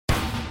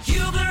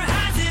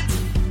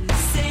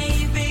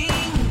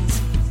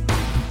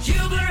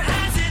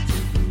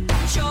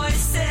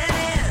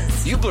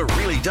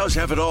does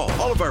have it all.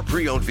 All of our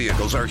pre-owned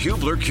vehicles are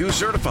Hubler Q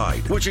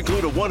certified, which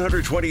include a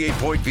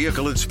 128-point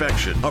vehicle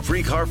inspection, a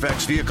free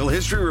Carfax vehicle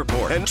history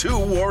report, and 2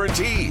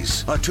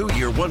 warranties. A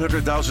 2-year,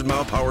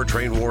 100,000-mile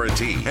powertrain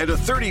warranty, and a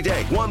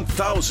 30-day,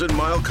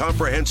 1,000-mile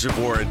comprehensive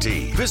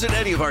warranty. Visit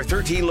any of our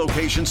 13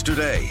 locations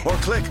today, or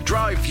click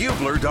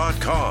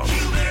drivehubler.com.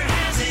 Hubler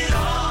has it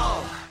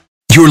all.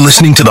 You're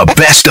listening to the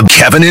best of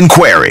Kevin and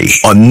Query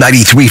on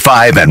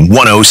 93.5 and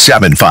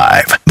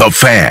 107.5. The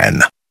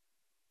Fan.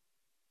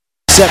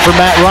 Set for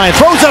Matt Ryan.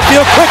 Throws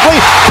upfield quickly.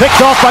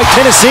 Picked off by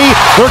Tennessee.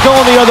 They're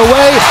going the other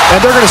way,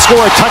 and they're going to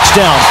score a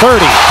touchdown.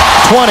 30,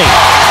 20,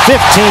 15,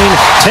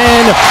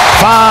 10,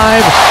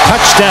 5.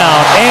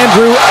 Touchdown.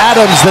 Andrew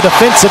Adams, the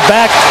defensive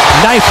back,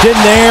 knifed in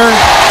there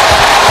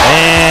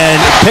and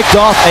picked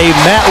off a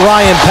Matt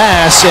Ryan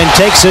pass and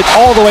takes it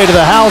all the way to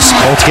the house.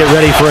 Let's get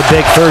ready for a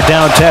big third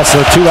down test.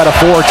 So 2 out of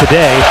 4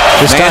 today.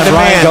 This time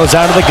Ryan goes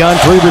out of the gun.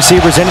 3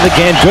 receivers into the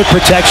game. Good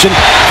protection.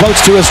 Floats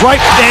to his right,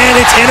 and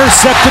it's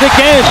intercepted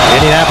again.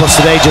 Indianapolis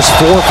today just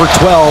 4 for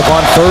 12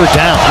 on third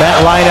down.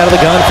 Matt Ryan out of the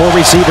gun. 4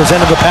 receivers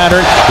into the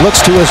pattern. Looks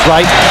to his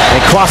right.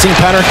 And crossing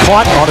pattern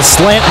caught on a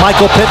slant.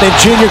 Michael Pittman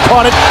Jr.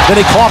 caught it. Then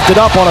he coughed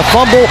it up on a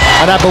fumble.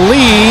 And I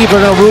believe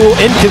they're going to rule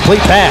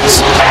incomplete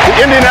pass. The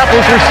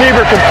Indianapolis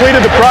receiver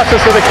completed the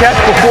process of the catch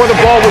before the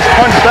ball was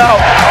punched out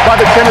by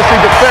the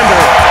Tennessee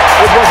defender.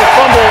 It was a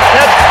fumble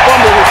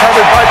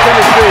recovered by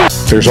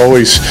Tennessee. There's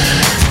always,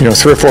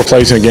 3 or 4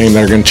 plays in a game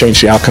that are going to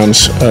change the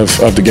outcomes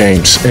of the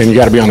games, and you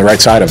got to be on the right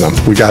side of them.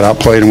 We got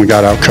outplayed and we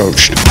got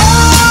outcoached.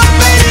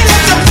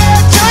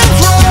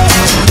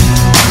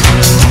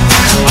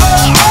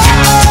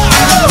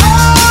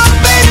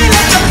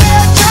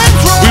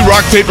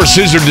 Rock, paper,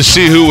 scissors to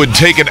see who would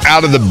take it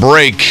out of the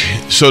break,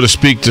 so to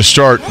speak, to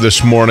start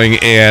this morning,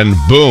 and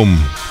boom.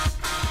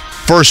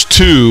 First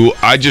 2,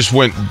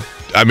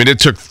 it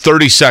took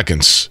 30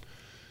 seconds.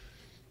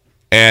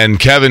 And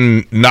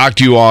Kevin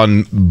knocked you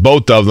on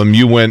both of them.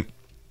 You went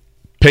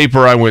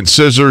paper, I went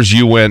scissors.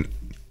 You went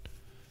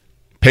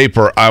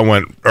paper,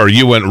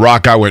 you went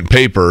rock, I went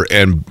paper.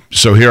 And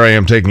so here I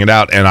am taking it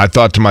out, and I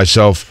thought to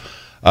myself,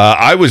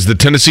 I was the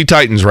Tennessee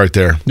Titans right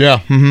there. Yeah,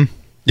 mm-hmm.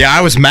 Yeah,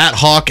 I was Matt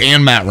Hawk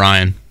and Matt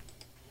Ryan.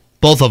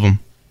 Both of them.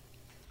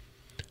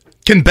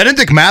 Can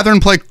Benedict Mathern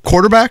play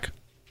quarterback?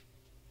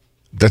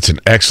 That's an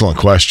excellent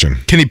question.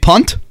 Can he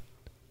punt?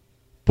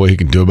 Boy, he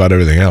can do about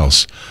everything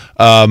else.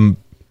 I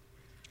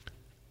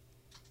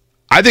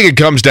think it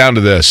comes down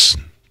to this.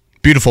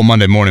 Beautiful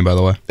Monday morning, by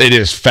the way. It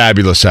is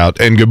fabulous out,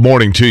 and good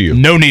morning to you.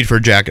 No need for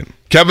a jacket.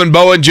 Kevin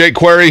Bowen, Jake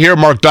Query here.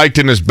 Mark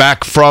Dykton is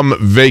back from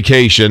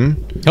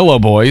vacation. Hello,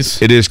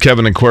 boys. It is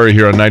Kevin and Query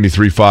here on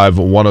 93.5,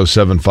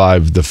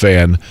 107.5, The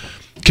Fan.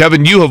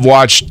 Kevin, you have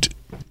watched,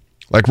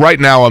 right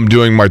now I'm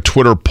doing my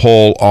Twitter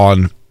poll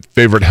on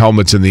favorite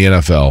helmets in the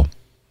NFL.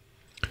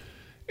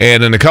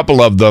 And in a couple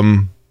of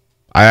them,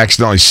 I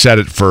accidentally set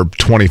it for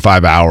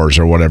 25 hours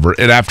or whatever.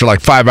 And after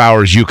 5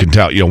 hours, you can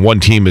tell, one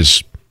team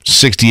is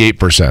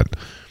 68%.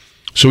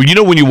 So,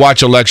 when you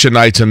watch election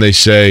nights and they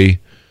say,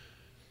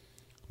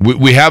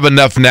 we have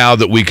enough now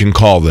that we can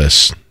call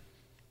this.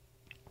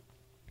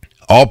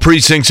 All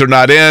precincts are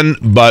not in,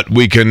 but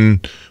we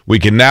can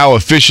now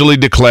officially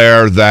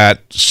declare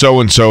that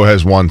so-and-so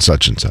has won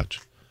such and such.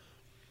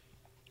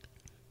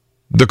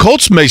 The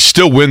Colts may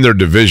still win their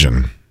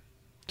division.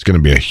 It's going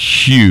to be a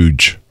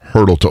huge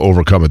hurdle to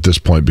overcome at this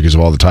point because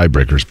of all the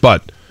tiebreakers.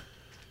 But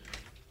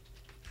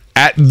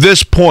at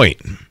this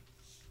point,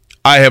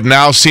 I have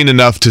now seen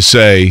enough to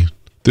say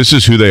this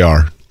is who they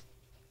are.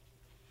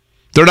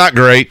 They're not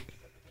great.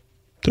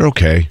 They're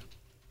okay.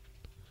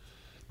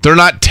 They're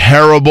not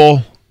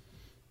terrible.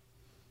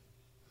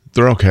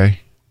 They're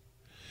okay.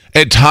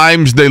 At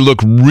times, they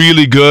look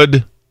really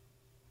good.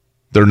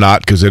 They're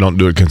not because they don't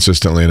do it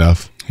consistently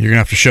enough. You're going to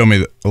have to show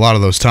me a lot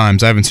of those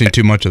times. I haven't seen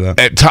too much of that.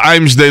 At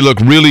times, they look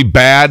really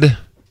bad.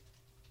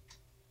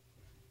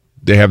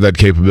 They have that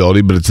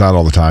capability, but it's not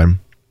all the time.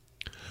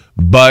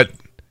 But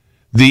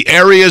the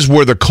areas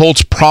where the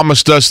Colts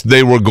promised us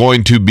they were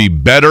going to be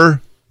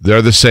better,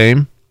 they're the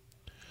same.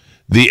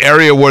 The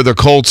area where the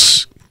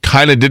Colts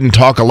kind of didn't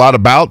talk a lot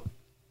about,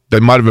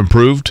 they might have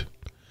improved.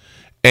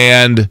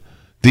 And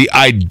the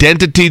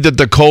identity that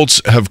the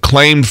Colts have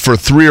claimed for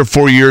 3 or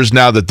 4 years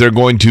now that they're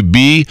going to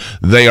be,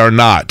 they are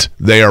not.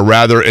 They are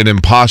rather an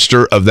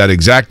imposter of that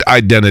exact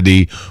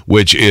identity,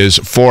 which is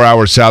 4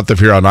 hours south of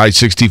here on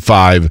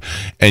I-65.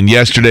 And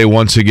yesterday,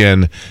 once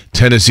again,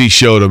 Tennessee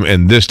showed them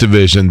in this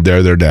division,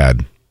 they're their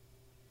dad.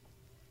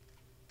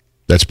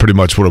 That's pretty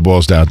much what it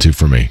boils down to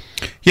for me.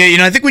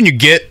 Yeah, I think when you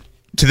get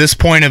to this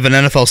point of an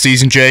NFL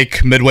season,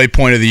 Jake, midway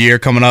point of the year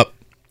coming up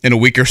in a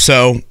week or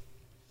so,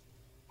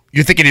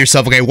 you're thinking to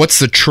yourself, okay, what's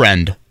the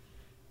trend?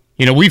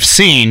 We've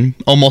seen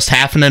almost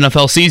half an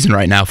NFL season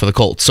right now for the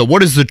Colts. So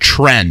what is the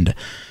trend?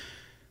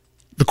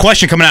 The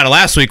question coming out of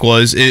last week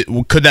was,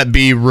 could that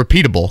be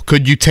repeatable?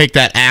 Could you take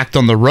that act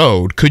on the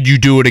road? Could you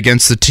do it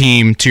against the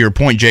team, to your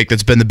point, Jake,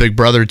 that's been the big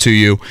brother to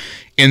you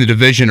in the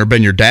division, or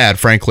been your dad,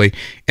 frankly,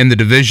 in the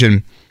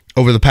division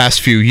over the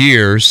past few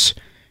years?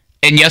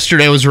 And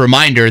yesterday was a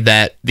reminder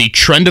that the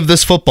trend of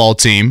this football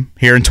team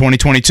here in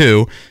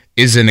 2022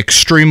 is an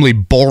extremely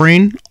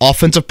boring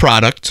offensive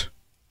product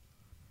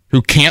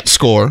who can't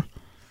score,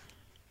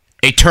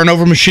 a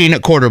turnover machine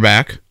at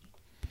quarterback,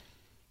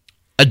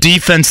 a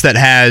defense that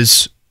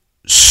has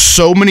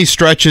so many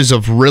stretches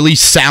of really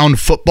sound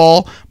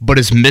football, but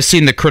is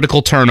missing the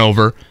critical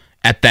turnover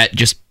at that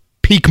just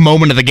peak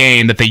moment of the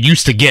game that they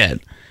used to get.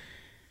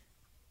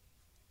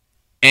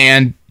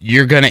 And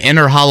you're going to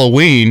enter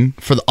Halloween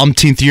for the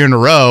umpteenth year in a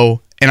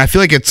row, and I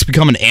feel like it's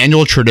become an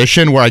annual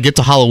tradition where I get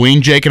to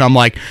Halloween, Jake, and I'm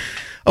like,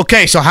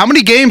 okay, so how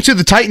many games do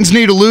the Titans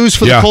need to lose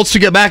for the Colts to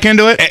get back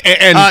into it?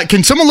 And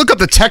can someone look up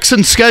the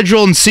Texans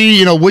schedule and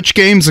see, which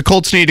games the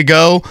Colts need to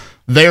go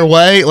their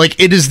way? Like,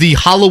 it is the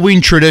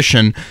Halloween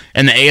tradition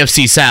in the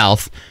AFC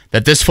South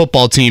that this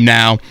football team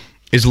now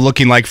is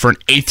looking like for an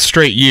 8th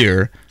straight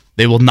year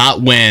they will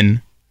not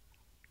win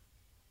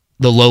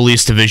the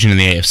lowliest division in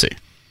the AFC.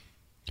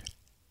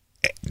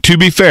 To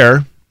be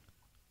fair,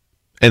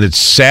 and it's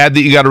sad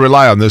that you got to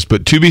rely on this,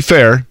 but to be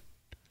fair,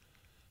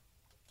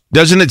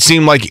 doesn't it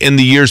seem like in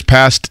the years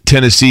past,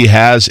 Tennessee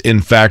has,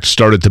 in fact,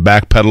 started to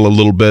backpedal a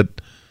little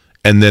bit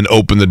and then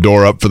open the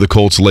door up for the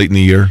Colts late in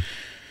the year?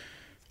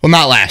 Well,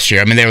 not last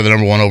year. I mean, they were the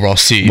number 1 overall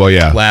seed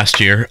last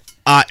year.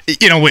 We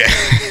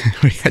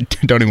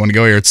don't even want to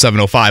go here at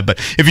 7:05, but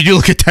if you do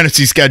look at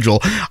Tennessee's schedule,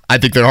 I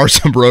think there are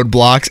some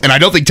roadblocks, and I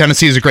don't think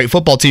Tennessee is a great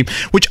football team,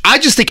 which I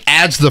just think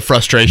adds to the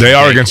frustration. They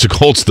are against the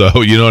Colts,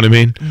 though. You know what I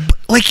mean?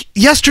 Like,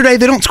 yesterday,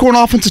 they don't score an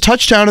offensive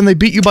touchdown, and they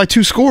beat you by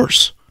 2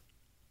 scores.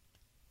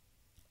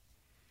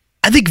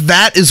 I think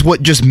that is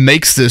what just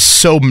makes this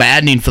so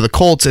maddening for the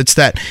Colts. It's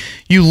that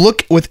you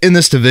look within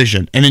this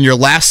division, and in your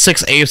last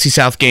 6 AFC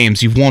South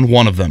games, you've won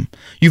 1 of them.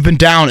 You've been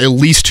down at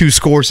least 2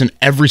 scores in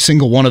every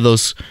single one of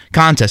those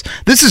contests.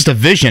 This is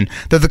division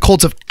that the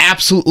Colts have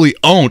absolutely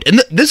owned.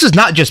 And this is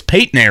not just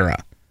Peyton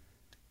era.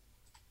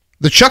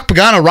 The Chuck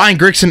Pagano, Ryan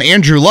Grigson,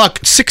 Andrew Luck,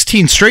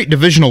 16 straight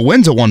divisional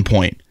wins at one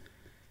point.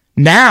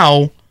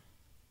 Now,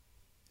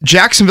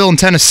 Jacksonville and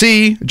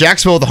Tennessee,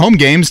 Jacksonville at the home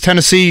games,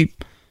 Tennessee,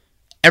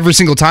 every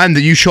single time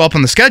that you show up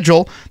on the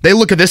schedule, they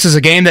look at this as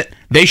a game that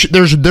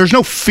there's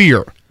no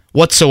fear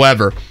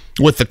whatsoever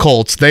with the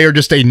Colts. They are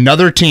just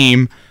another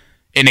team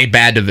in a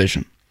bad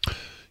division.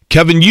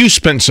 Kevin, you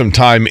spent some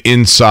time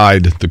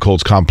inside the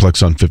Colts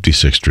complex on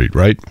 56th Street,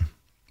 right?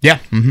 Yeah.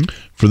 Mm-hmm.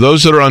 For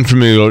those that are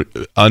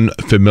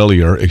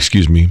unfamiliar,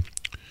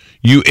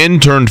 you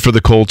interned for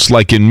the Colts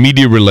like in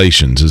media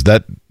relations. Is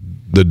that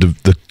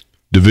the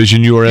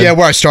division you were in? Yeah,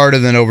 where I started,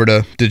 then over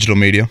to digital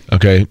media.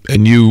 Okay,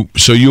 and you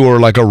were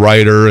like a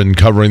writer and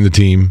covering the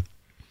team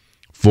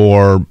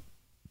for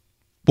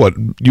what?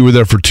 You were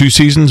there for 2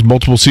 seasons,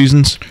 multiple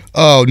seasons?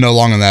 Oh, no,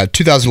 longer than that.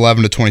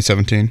 2011 to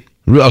 2017.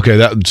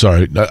 Okay,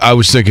 sorry. I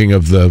was thinking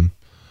of the...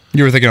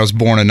 You were thinking I was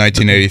born in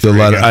 1983. The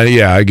letter.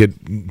 I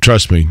get...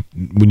 Trust me,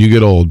 when you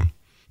get old.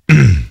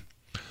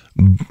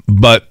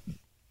 But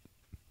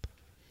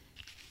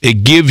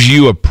it gives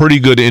you a pretty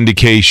good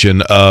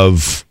indication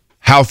of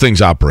how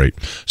things operate.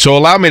 So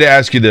allow me to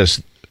ask you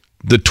this.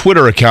 The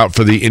Twitter account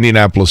for the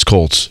Indianapolis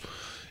Colts,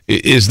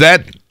 is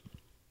that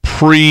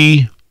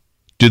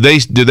do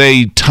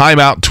they time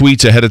out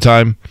tweets ahead of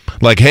time?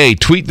 Like, hey,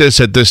 tweet this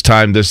at this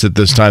time, this at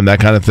this time, that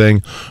kind of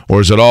thing?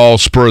 Or is it all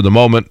spur of the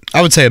moment?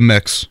 I would say a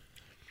mix.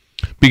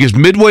 Because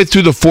midway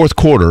through the fourth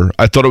quarter,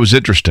 I thought it was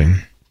interesting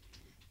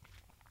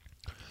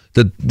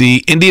that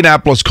the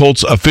Indianapolis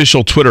Colts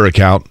official Twitter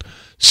account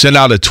sent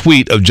out a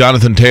tweet of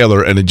Jonathan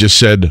Taylor, and it just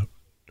said,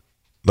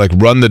 like,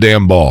 run the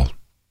damn ball.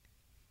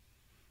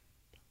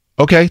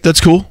 Okay,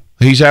 that's cool.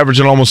 He's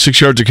averaging almost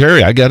 6 yards a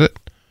carry. I get it.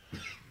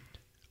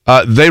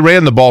 They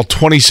ran the ball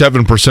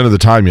 27% of the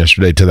time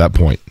yesterday to that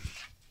point.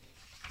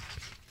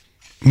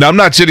 Now, I'm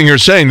not sitting here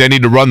saying they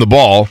need to run the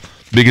ball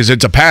because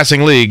it's a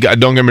passing league.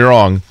 Don't get me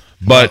wrong.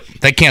 But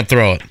they can't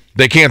throw it.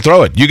 They can't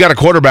throw it. You got a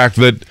quarterback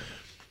that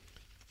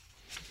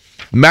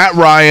Matt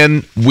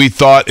Ryan, we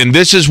thought, and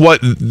this is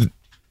what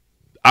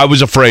I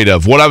was afraid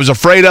of. What I was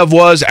afraid of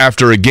was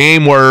after a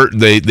game where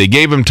they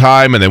gave him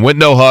time and they went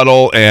no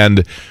huddle,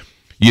 and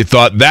you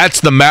thought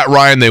that's the Matt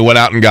Ryan they went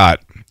out and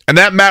got. And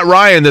that Matt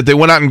Ryan that they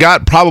went out and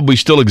got probably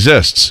still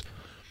exists.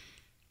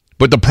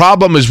 But the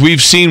problem is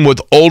we've seen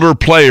with older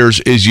players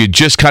is you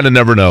just kind of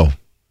never know.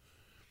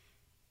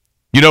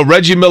 You know,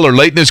 Reggie Miller,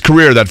 late in his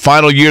career, that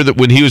final year that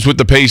when he was with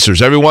the Pacers,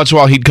 every once in a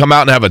while he'd come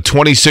out and have a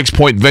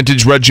 26-point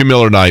vintage Reggie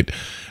Miller night.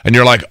 And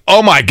you're like,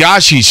 oh my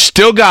gosh, he's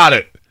still got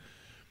it.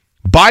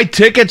 Buy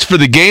tickets for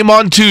the game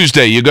on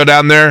Tuesday. You go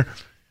down there,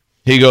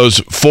 he goes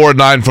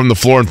 4-9 from the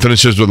floor and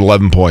finishes with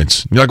 11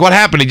 points. You're like, what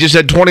happened? He just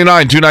had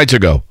 29 2 nights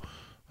ago.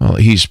 Well,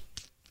 he's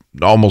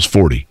almost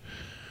 40.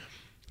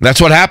 That's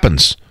what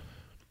happens.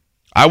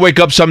 I wake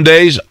up some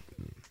days,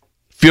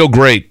 feel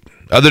great.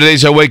 Other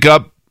days I wake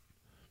up,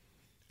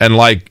 and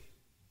like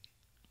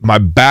my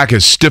back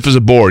is stiff as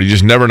a board. You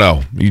just never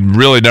know. You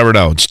really never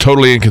know. It's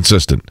totally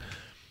inconsistent.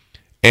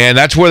 And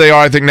that's where they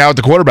are, I think, now at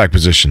the quarterback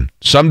position.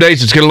 Some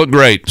days it's going to look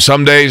great.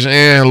 Some days,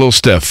 a little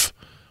stiff.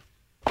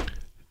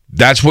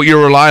 That's what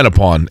you're relying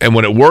upon. And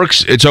when it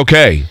works, it's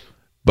okay.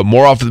 But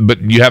more often,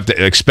 but you have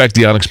to expect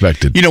the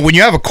unexpected. You know, when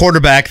you have a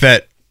quarterback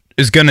that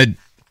is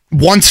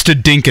wants to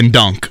dink and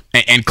dunk,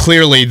 and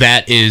clearly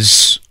that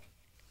is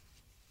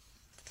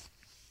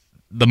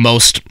the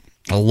most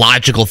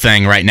logical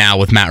thing right now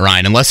with Matt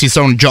Ryan. Unless he's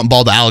throwing a jump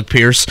ball to Alec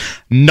Pierce,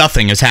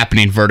 nothing is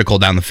happening vertical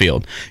down the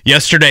field.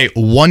 Yesterday,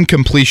 1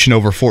 completion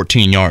over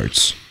 14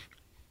 yards.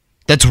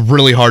 That's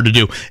really hard to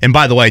do. And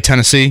by the way,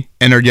 Tennessee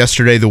entered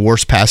yesterday the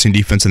worst passing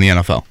defense in the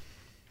NFL.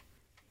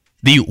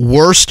 The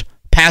worst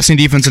passing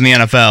defense in the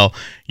NFL.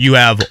 You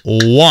have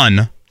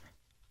 1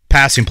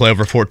 passing play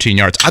over 14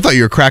 yards. I thought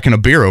you were cracking a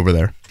beer over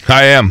there.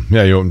 I am.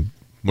 Yeah. What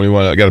do you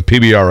want? I got a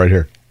PBR right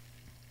here.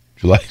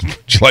 Would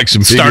you like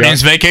some PBR? Starting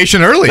his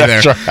vacation early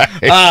there. That's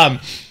right.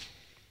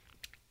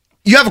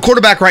 You have a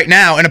quarterback right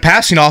now in a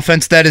passing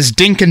offense that is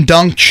dink and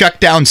dunk, check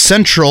down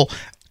central.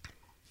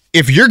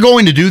 If you're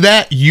going to do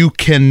that, you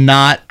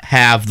cannot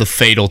have the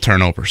fatal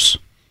turnovers.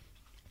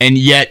 And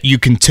yet you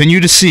continue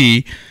to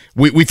see,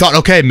 we thought,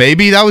 okay,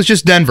 maybe that was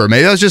just Denver.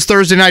 Maybe that was just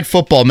Thursday Night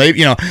Football.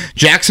 Maybe,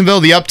 Jacksonville,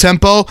 the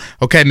up-tempo.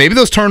 Okay, maybe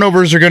those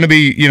turnovers are going to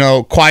be,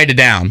 quieted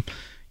down.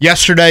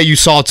 Yesterday, you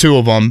saw 2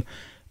 of them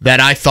that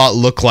I thought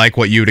looked like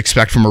what you would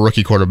expect from a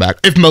rookie quarterback.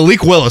 If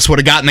Malik Willis would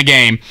have gotten the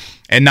game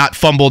and not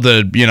fumbled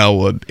a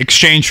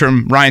exchange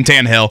from Ryan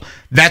Tannehill,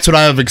 that's what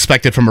I would have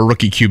expected from a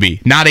rookie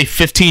QB. Not a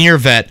 15-year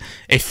vet,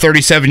 a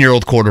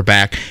 37-year-old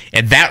quarterback.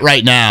 And that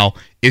right now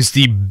is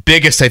the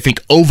biggest, I think,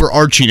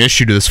 overarching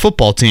issue to this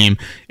football team,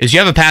 is you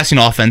have a passing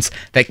offense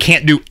that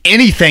can't do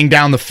anything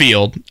down the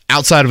field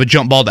outside of a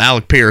jump ball to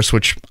Alec Pierce,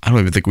 which I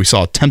don't even think we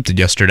saw attempted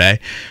yesterday.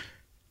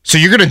 So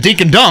you're going to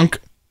dink and dunk,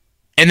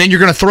 and then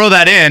you're going to throw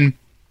that in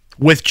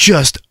with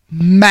just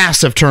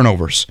massive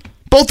turnovers.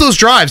 Both those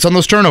drives on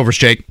those turnovers,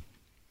 Jake,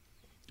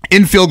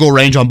 in field goal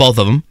range on both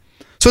of them.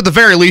 So at the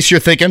very least, you're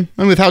thinking,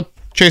 with how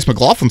Chase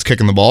McLaughlin's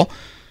kicking the ball,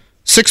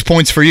 6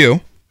 points for you.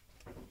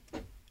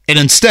 And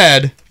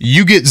instead,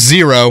 you get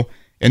 0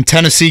 and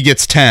Tennessee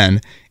gets 10.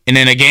 And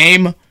in a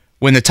game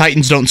when the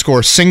Titans don't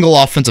score a single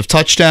offensive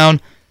touchdown,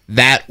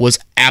 that was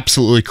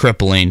absolutely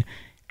crippling.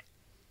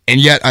 And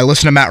yet, I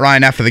listen to Matt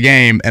Ryan after the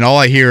game, and all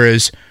I hear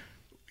is,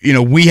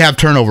 we have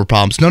turnover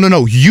problems.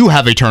 No, you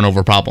have a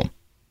turnover problem.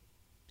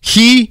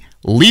 He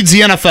leads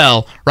the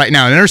NFL right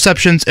now in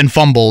interceptions and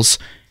fumbles,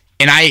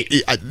 and I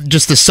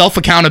just the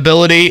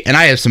self-accountability, and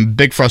I have some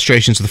big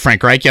frustrations with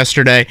Frank Reich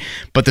yesterday,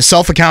 but the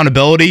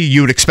self-accountability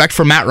you would expect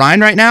from Matt Ryan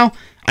right now,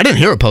 I didn't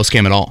hear a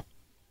post-game at all.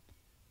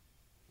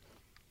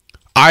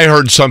 I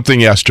heard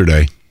something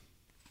yesterday.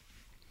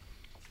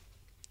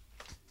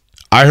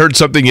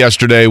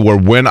 Where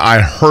when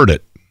I heard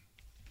it,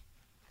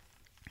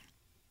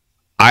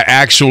 I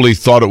actually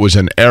thought it was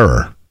an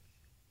error.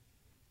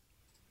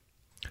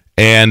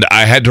 And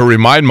I had to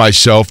remind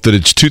myself that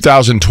it's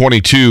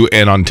 2022,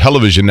 and on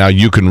television now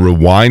you can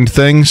rewind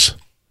things.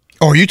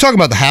 Oh, are you talking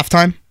about the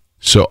halftime?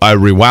 So I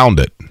rewound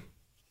it.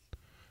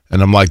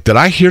 And I'm like, did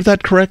I hear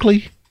that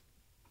correctly?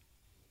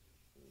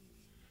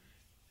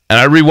 And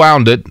I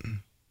rewound it.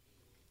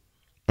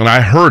 And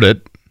I heard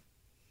it.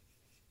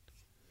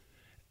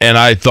 And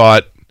I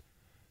thought,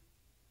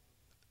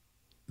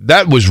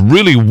 that was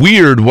really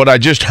weird what I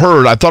just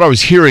heard. I thought I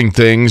was hearing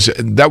things.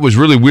 That was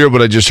really weird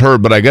what I just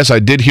heard, but I guess I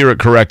did hear it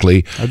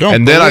correctly.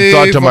 And then I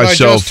thought to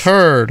myself, I just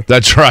heard.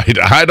 That's right.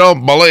 I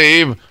don't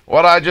believe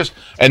what I just...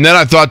 And then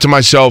I thought to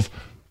myself,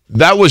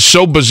 that was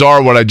so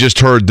bizarre what I just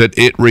heard that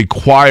it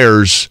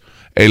requires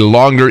a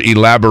longer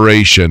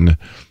elaboration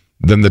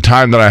than the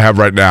time that I have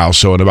right now.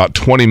 So in about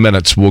 20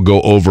 minutes, we'll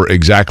go over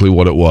exactly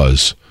what it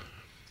was.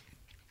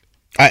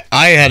 I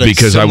had a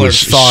because I was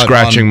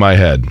scratching my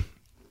head.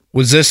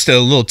 Was this a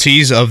little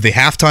tease of the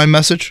halftime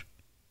message?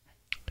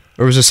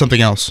 Or was this something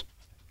else?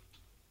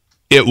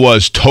 It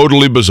was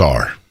totally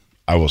bizarre.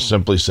 I will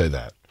simply say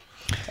that.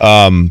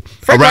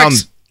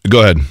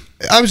 Go ahead.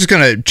 I was just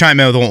going to chime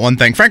in with one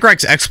thing. Frank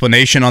Reich's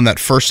explanation on that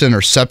first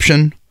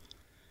interception,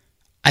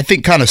 I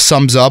think kind of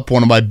sums up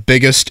one of my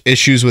biggest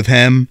issues with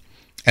him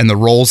and the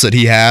roles that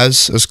he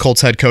has as Colts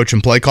head coach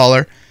and play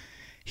caller.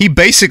 He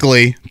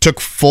basically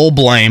took full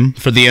blame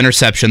for the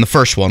interception, the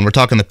first one. We're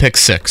talking the pick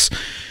 6,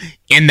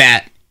 in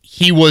that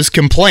he was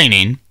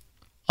complaining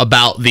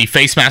about the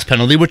face mask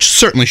penalty, which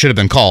certainly should have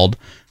been called,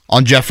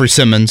 on Jeffrey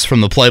Simmons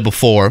from the play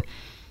before.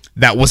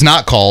 That was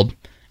not called,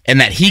 and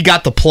that he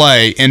got the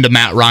play into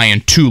Matt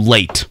Ryan too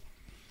late.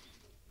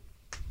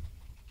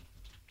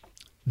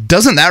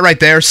 Doesn't that right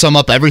there sum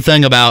up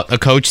everything about a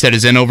coach that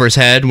is in over his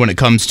head when it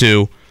comes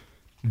to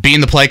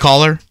being the play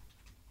caller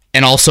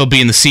and also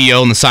being the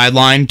CEO on the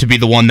sideline to be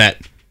the one that,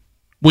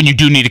 when you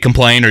do need to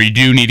complain or you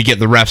do need to get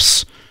the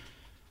refs'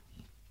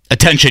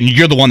 attention,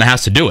 you're the one that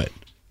has to do it.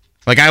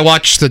 Like, I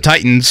watched the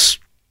Titans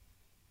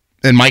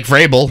and Mike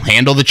Vrabel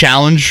handle the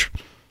challenge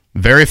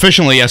very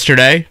efficiently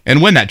yesterday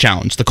and win that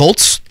challenge. The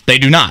Colts, they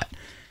do not.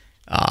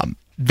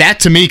 That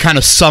to me kind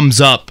of sums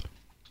up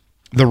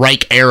the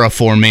Reich era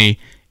for me,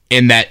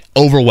 in that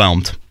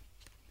overwhelmed.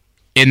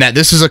 In that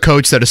this is a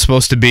coach that is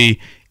supposed to be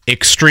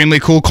extremely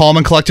cool, calm,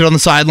 and collected on the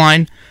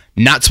sideline,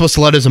 not supposed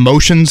to let his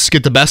emotions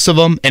get the best of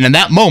him, and in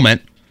that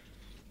moment,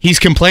 he's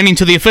complaining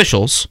to the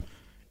officials,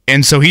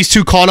 And so he's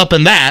too caught up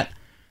in that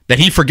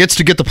he forgets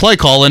to get the play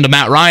call into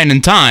Matt Ryan in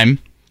time,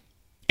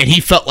 and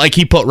he felt like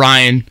he put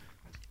Ryan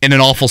in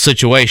an awful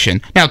situation.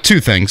 Now,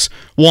 two things.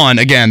 One,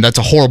 again, that's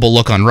a horrible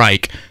look on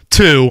Reich.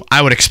 Two,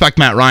 I would expect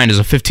Matt Ryan as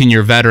a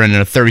 15-year veteran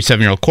and a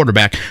 37-year-old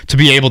quarterback to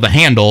be able to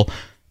handle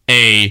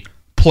a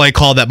play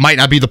call that might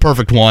not be the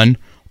perfect one,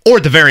 or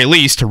at the very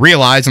least, to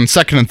realize on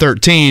 2nd and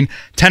 13,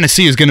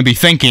 Tennessee is going to be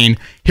thinking,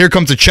 here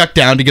comes a check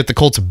down to get the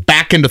Colts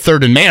back into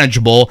 3rd and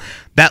manageable.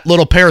 That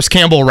little Paris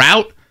Campbell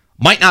route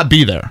might not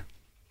be there.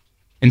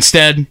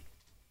 Instead,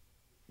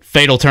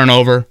 fatal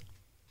turnover,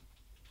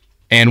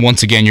 and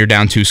once again, you're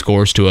down 2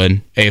 scores to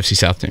an AFC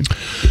South team.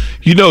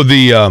 You know,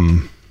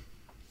 the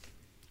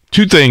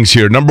two things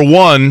here. Number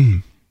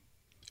one,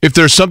 if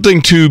there's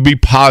something to be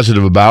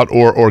positive about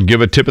or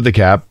give a tip of the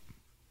cap,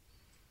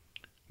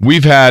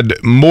 we've had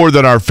more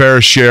than our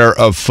fair share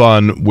of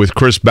fun with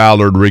Chris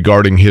Ballard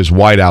regarding his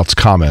whiteouts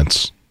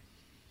comments.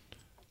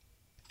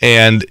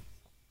 And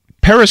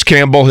Paris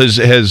Campbell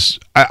has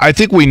I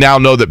think we now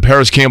know that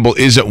Paris Campbell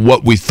isn't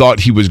what we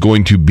thought he was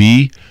going to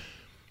be.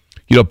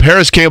 You know,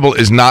 Paris Campbell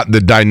is not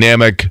the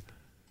dynamic,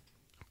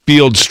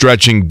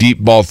 field-stretching, deep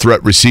ball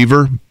threat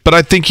receiver, but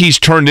I think he's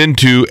turned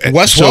into,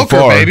 Wes so Welker,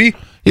 far, baby.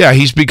 Yeah,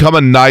 he's become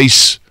a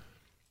nice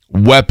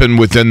weapon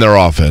within their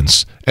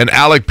offense. And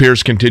Alec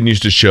Pierce continues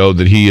to show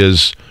that he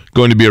is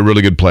going to be a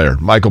really good player.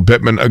 Michael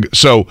Pittman.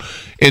 So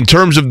in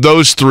terms of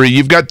those three,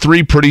 you've got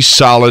 3 pretty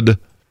solid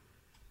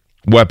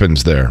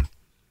weapons there.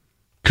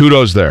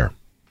 Kudos there.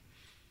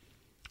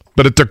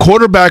 But at the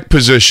quarterback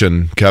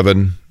position,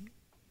 Kevin,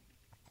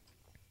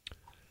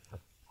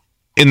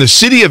 in the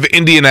city of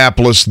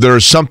Indianapolis, there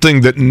is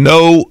something that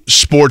no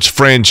sports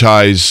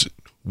franchise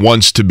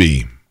wants to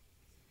be.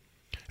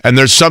 And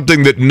there's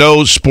something that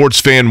no sports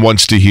fan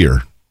wants to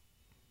hear.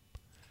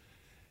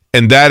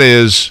 And that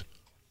is,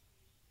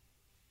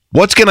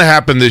 what's going to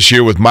happen this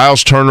year with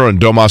Miles Turner and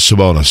Domas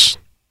Sabonis?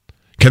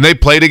 Can they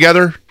play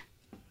together?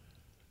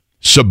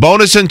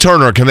 Sabonis and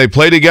Turner, can they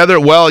play together?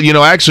 Well, you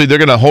know, actually, they're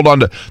going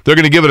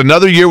to give it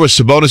another year with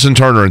Sabonis and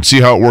Turner and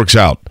see how it works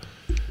out.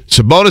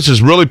 Sabonis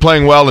is really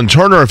playing well, and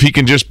Turner, if he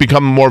can just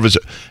become more of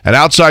an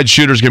outside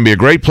shooter, is going to be a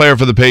great player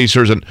for the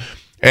Pacers.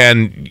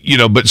 And you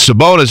know, but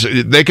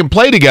Sabonis, they can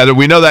play together.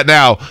 We know that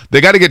now.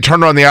 They got to get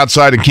Turner on the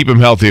outside and keep him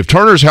healthy. If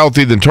Turner's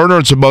healthy, then Turner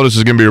and Sabonis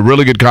is going to be a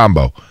really good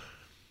combo.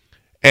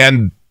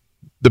 And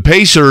the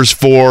Pacers,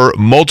 for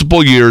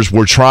multiple years,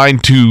 were trying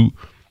to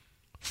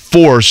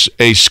force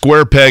a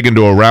square peg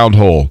into a round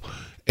hole.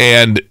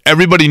 And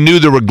everybody knew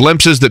there were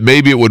glimpses that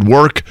maybe it would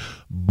work,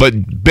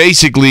 but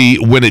basically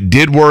when it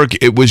did work,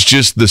 it was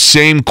just the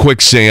same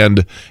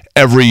quicksand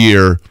every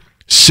year,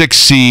 6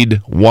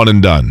 seed, one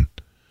and done.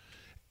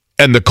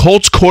 And the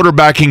Colts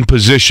quarterbacking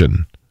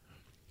position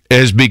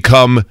has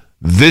become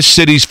this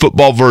city's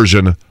football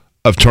version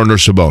of Turner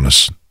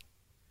Sabonis.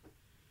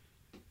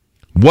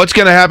 What's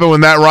going to happen with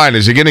Matt Ryan?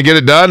 Is he going to get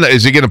it done?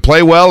 Is he going to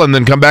play well and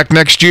then come back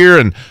next year?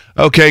 And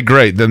okay,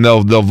 great. Then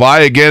they'll vie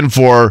again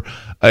for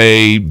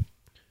a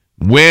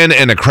win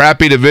in a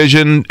crappy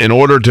division in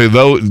order to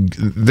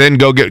then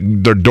go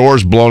get their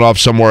doors blown off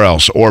somewhere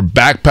else, or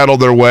backpedal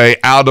their way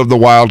out of the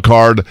wild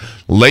card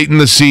late in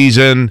the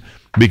season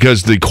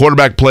because the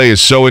quarterback play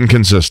is so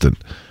inconsistent.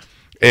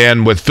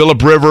 And with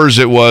Phillip Rivers,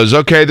 it was,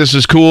 okay, this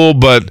is cool,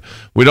 but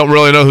we don't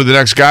really know who the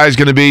next guy is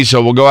going to be,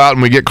 so we'll go out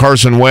and we get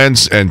Carson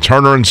Wentz and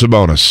Turner and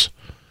Sabonis.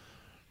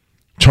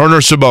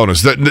 There's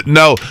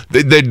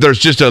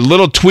just a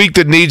little tweak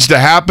that needs to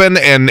happen,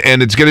 and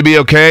it's going to be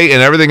okay,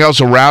 and everything else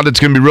around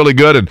it's going to be really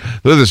good. And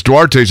look, this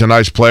Duarte's a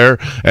nice player,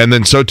 and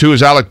then so too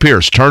is Alec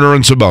Pierce, Turner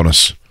and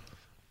Sabonis.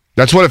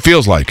 That's what it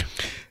feels like.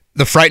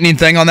 The frightening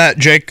thing on that,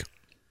 Jake,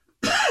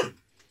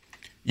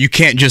 you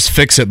can't just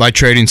fix it by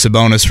trading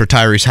Sabonis for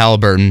Tyrese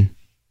Halliburton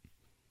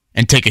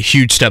and take a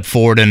huge step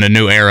forward in a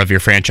new era of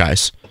your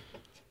franchise.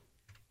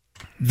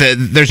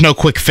 There's no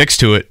quick fix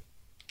to it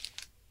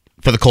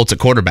for the Colts at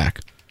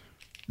quarterback.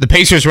 The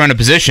Pacers were in a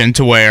position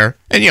to where,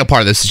 and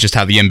part of this is just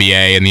how the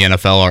NBA and the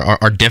NFL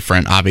are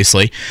different,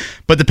 obviously,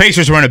 but the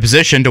Pacers were in a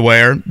position to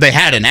where they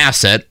had an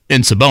asset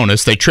in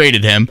Sabonis. They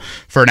traded him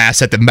for an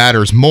asset that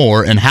matters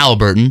more in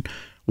Halliburton,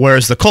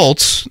 whereas the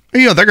Colts,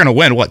 they're going to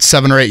win,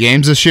 7 or 8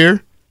 games this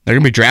year? They're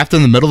going to be drafted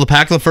in the middle of the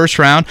pack of the first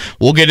round.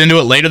 We'll get into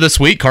it later this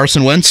week.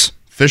 Carson Wentz,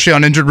 officially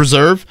on injured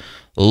reserve,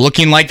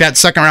 looking like that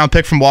second-round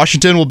pick from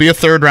Washington will be a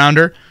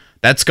third-rounder.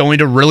 That's going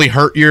to really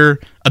hurt your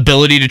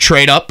ability to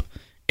trade up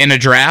in a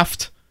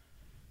draft.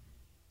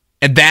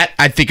 And that,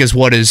 I think, is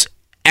what is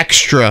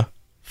extra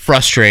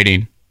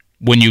frustrating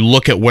when you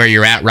look at where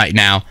you're at right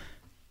now.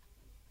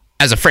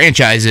 As a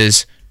franchise,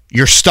 is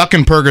you're stuck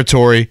in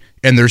purgatory,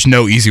 and there's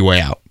no easy way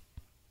out.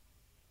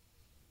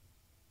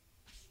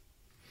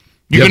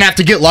 You're going to have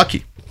to get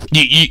lucky.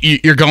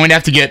 You're going to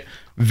have to get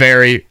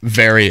very,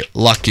 very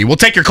lucky. We'll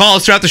take your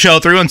calls throughout the show,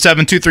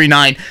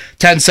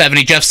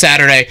 317-239-1070. Jeff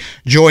Saturday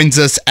joins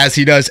us as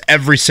he does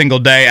every single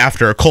day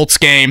after a Colts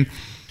game.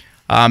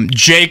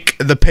 Jake,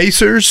 the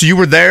Pacers, you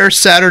were there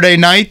Saturday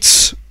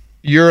night.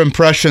 Your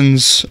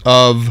impressions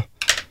of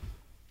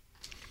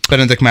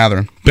Benedict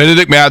Mathurin?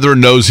 Benedict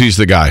Mathurin knows he's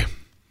the guy.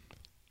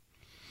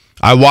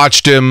 I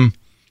watched him.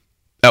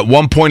 At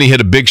one point, he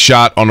hit a big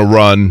shot on a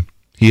run.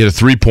 He hit a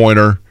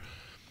three-pointer,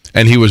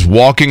 and he was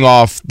walking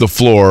off the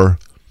floor,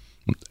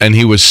 and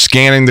he was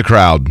scanning the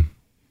crowd.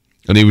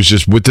 And he was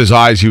just, with his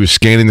eyes, he was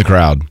scanning the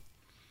crowd.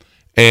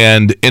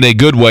 And in a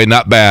good way,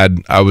 not bad,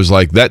 I was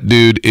like, that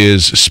dude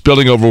is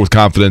spilling over with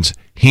confidence.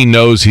 He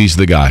knows he's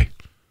the guy.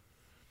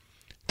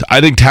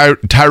 I think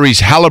Tyrese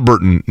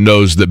Halliburton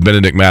knows that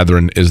Benedict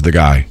Mathurin is the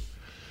guy.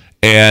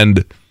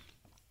 And,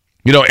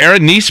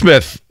 Aaron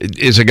Nesmith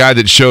is a guy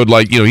that showed,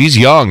 he's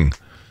young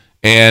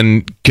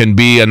and can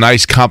be a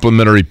nice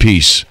complementary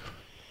piece.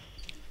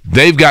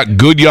 They've got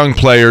good young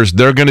players.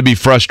 They're going to be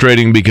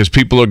frustrating because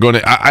people are going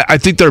to. I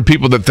think there are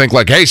people that think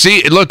like, "Hey,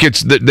 see, look,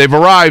 they've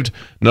arrived."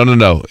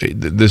 No.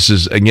 This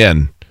is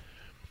again.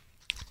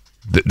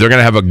 They're going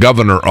to have a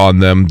governor on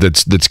them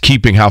that's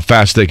keeping how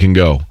fast they can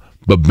go.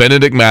 But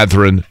Benedict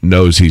Mathurin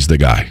knows he's the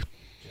guy.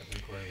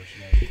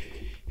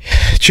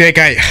 Jake,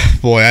 I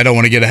don't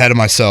want to get ahead of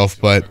myself,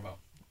 but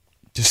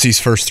just these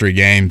first 3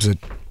 games,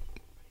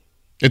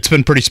 it's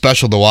been pretty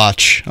special to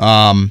watch.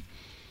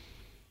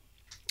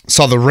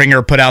 Saw the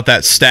Ringer put out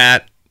that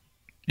stat.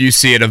 You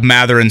see it of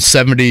Mathurin,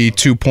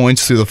 72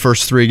 points through the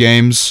first 3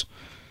 games.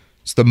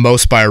 It's the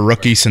most by a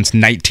rookie since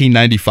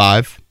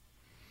 1995.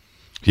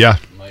 Yeah.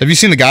 Have you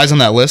seen the guys on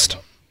that list?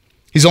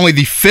 He's only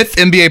the 5th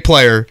NBA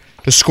player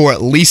to score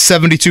at least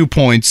 72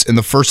 points in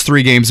the first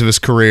 3 games of his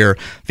career.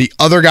 The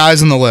other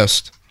guys on the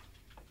list: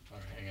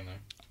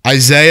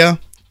 Isaiah,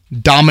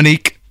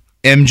 Dominique,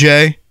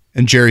 MJ,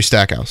 and Jerry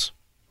Stackhouse.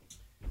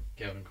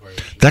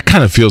 That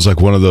kind of feels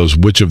like one of those,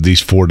 which of these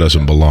 4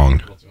 doesn't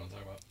belong?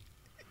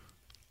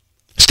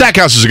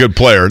 Stackhouse is a good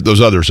player. Those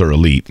others are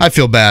elite. I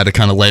feel bad to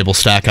kind of label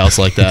Stackhouse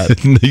like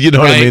that. You know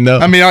what I mean, though?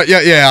 I mean,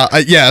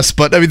 yes,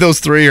 but I mean, those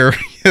 3 are,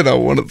 3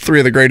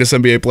 of the greatest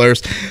NBA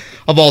players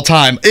of all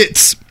time.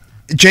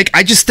 Jake,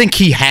 I just think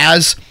he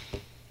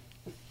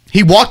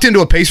walked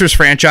into a Pacers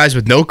franchise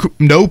with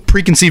no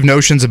preconceived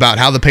notions about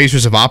how the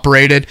Pacers have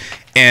operated,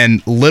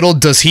 and little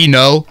does he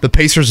know the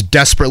Pacers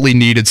desperately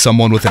needed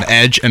someone with an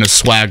edge and a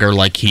swagger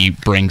like he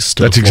brings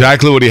to the floor. That's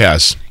exactly what he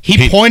has.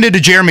 He pointed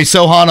to Jeremy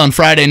Sohan on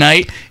Friday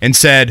night and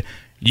said,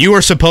 "You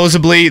are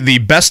supposedly the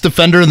best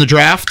defender in the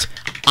draft.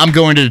 I'm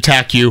going to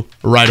attack you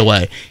right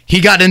away."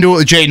 He got into it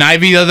with Jaden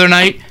Ivey the other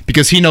night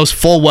because he knows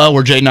full well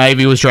where Jaden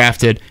Ivey was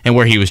drafted and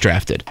where he was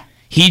drafted.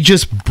 He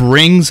just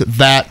brings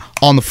that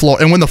on the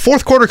floor. And when the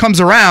fourth quarter comes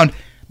around,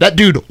 that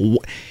dude,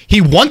 he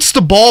wants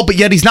the ball, but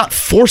yet he's not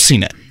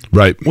forcing it.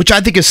 Right. Which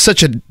I think is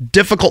such a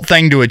difficult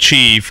thing to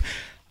achieve.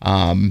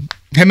 Him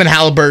and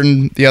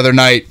Halliburton the other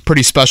night,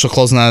 pretty special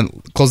closing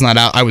that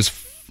out. I was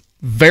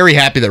very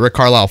happy that Rick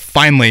Carlisle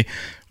finally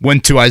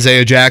went to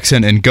Isaiah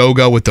Jackson and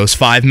Goga with those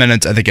 5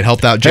 minutes. I think it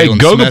helped out Jalen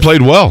Smith. Goga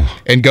played well.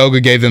 And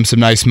Goga gave them some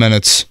nice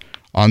minutes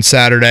on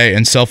Saturday,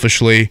 and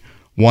selfishly,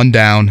 1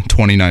 down,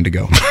 29 to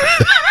go.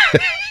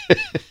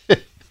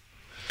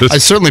 I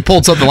certainly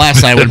pulled something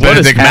last night when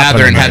Benedict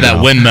Mathurin had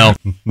that windmill.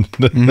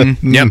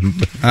 Mm-hmm. Yep,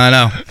 I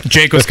know.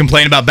 Jake was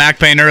complaining about back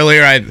pain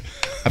earlier.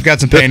 I've got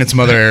some pain in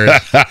some other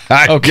areas.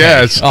 I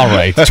guess. All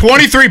right.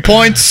 23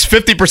 points,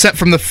 50%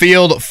 from the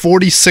field,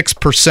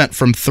 46%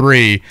 from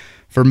 3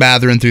 for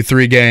Mathurin through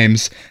 3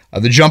 games.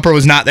 The jumper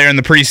was not there in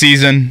the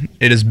preseason.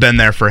 It has been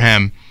there for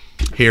him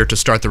here to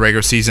start the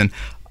regular season.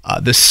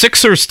 The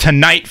Sixers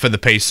tonight for the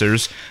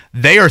Pacers.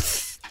 They are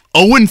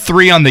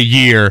 0-3 on the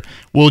year.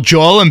 Will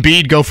Joel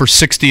Embiid go for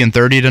 60 and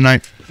 30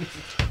 tonight?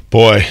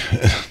 Boy,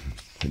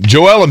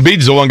 Joel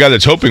Embiid's the one guy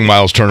that's hoping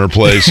Miles Turner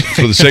plays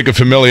for the sake of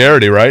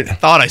familiarity, right?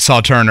 Thought I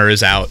saw Turner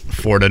is out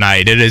for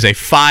tonight. It is a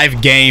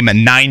 5-game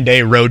and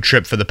 9-day road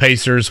trip for the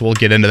Pacers. We'll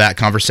get into that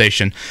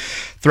conversation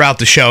throughout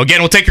the show. Again,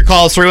 we'll take your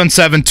calls,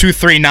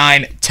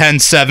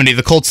 317-239-1070.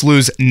 The Colts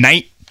lose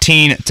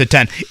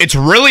 19-10. It's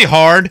really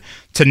hard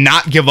to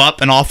not give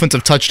up an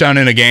offensive touchdown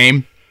in a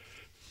game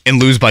and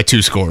lose by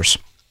 2 scores.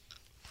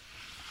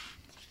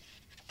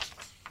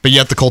 But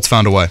yet the Colts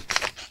found a way.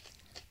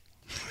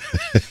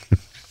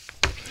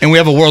 And we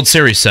have a World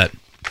Series set.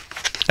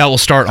 That will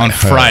start on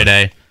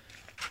Friday.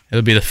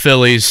 It'll be the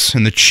Phillies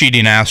and the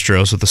cheating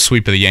Astros with the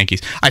sweep of the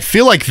Yankees. I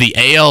feel like the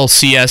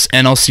ALCS,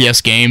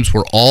 NLCS games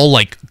were all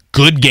like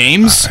good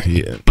games,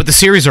 but the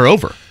series are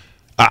over.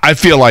 I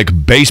feel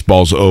like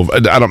baseball's over.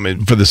 I don't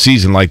mean for the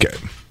season. Like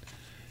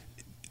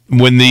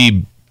once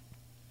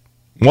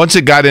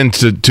it got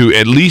into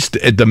at least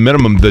at the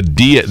minimum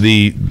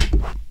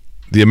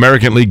the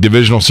American League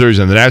Divisional Series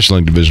and the National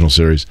League Divisional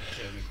Series.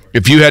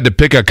 If you had to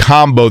pick a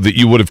combo that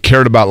you would have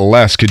cared about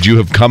less, could you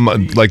have come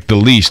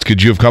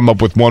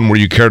up with one where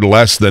you cared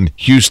less than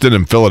Houston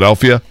and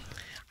Philadelphia?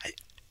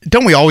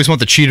 Don't we always want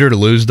the cheater to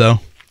lose,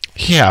 though?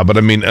 Yeah, but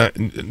I mean,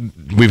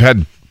 we've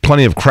had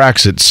plenty of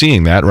cracks at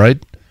seeing that,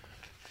 right?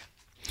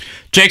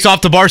 Jake's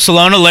off to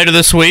Barcelona later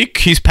this week.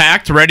 He's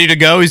packed, ready to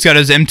go. He's got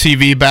his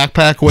MTV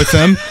backpack with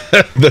him.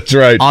 That's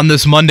right. On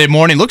this Monday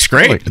morning. Looks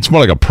great. It's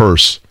more like a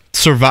purse.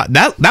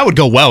 That would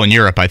go well in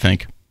Europe, I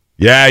think.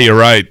 Yeah, you're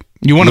right.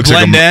 You want to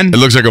blend in? It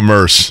looks like a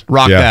Merce.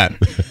 Rock that.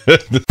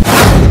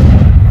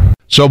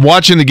 So I'm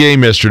watching the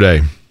game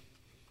yesterday.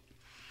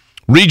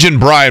 Regent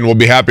Brian will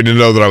be happy to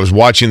know that I was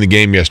watching the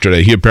game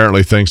yesterday. He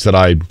apparently thinks that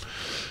I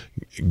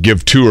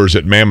give tours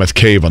at Mammoth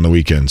Cave on the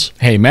weekends.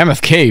 Hey,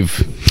 Mammoth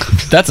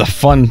Cave, that's a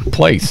fun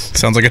place.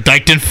 Sounds like a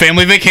Dykton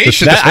family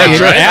vacation.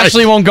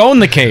 Ashley won't go in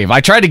the cave.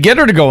 I tried to get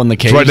her to go in the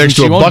cave. It's right next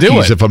to she a won't do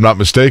Buc-ee's, it. if I'm not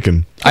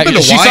mistaken.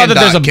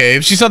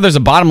 She saw there's a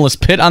bottomless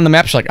pit on the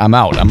map. She's like, I'm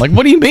out. I'm like,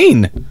 what do you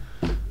mean?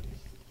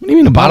 What do you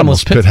mean a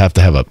bottomless pit? Has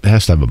to have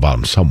a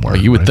bottom somewhere.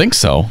 Well, you would think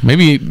so.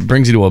 Maybe it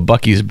brings you to a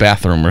Buc-ee's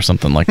bathroom or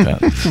something like that.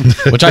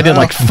 Which I did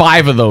like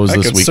 5 of those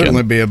this weekend.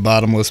 Certainly be a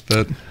bottomless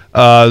pit.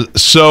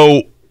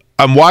 So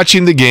I'm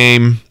watching the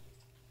game.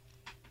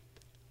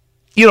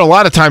 A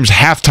lot of times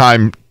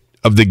halftime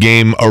of the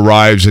game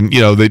arrives, and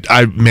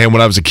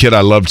when I was a kid, I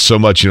loved so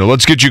much.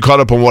 Let's get you caught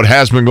up on what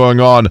has been going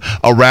on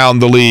around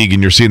the league,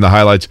 and you're seeing the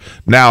highlights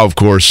now. Of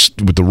course,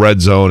 with the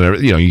red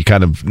zone, you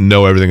kind of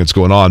know everything that's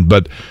going on,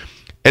 but.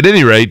 At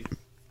any rate,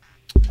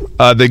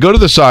 they go to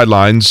the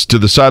sideline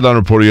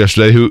reporter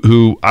yesterday,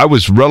 who I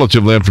was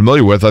relatively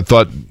unfamiliar with. I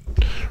thought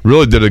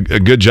really did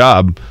a good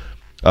job.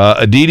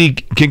 Aditi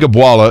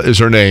Kinkhabwala is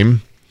her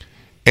name,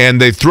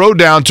 and they throw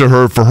down to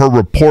her for her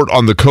report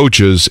on the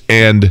coaches.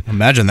 And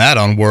imagine that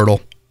on Wordle.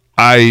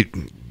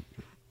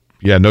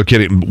 No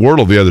kidding.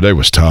 Wordle the other day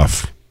was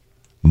tough.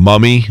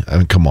 Mummy, I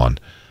mean, come on.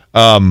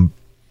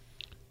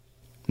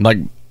 Like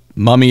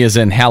mummy is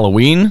in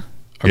Halloween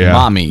or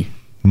mommy?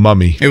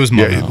 Mummy. It was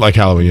mummy. Yeah, like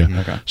Halloween,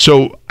 yeah. Okay.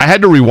 So I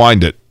had to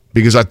rewind it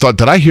because I thought,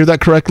 did I hear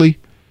that correctly?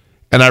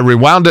 And I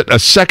rewound it a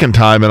second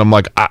time, and I'm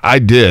like, I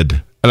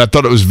did. And I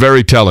thought it was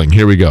very telling.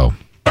 Here we go.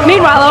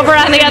 Meanwhile, over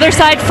on the other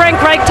side,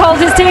 Frank Reich told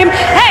his team,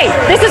 hey,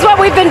 this is what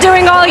we've been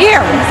doing all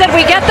year. He said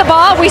we get the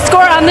ball, we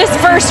score on this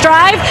first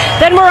drive,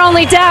 then we're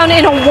only down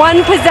in a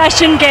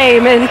one-possession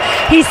game. And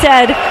he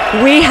said,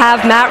 we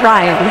have Matt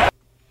Ryan.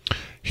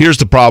 Here's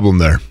the problem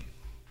there.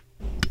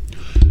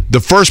 The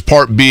first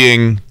part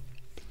being...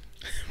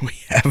 We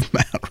have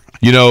Matt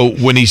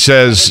Ryan. When he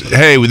says,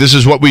 hey, this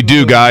is what we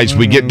do, guys.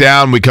 We get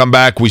down, we come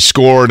back, we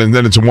score, and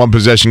then it's a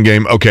one-possession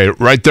game. Okay,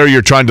 right there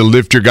you're trying to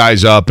lift your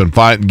guys up and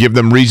give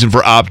them reason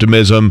for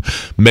optimism,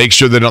 make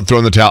sure they don't throw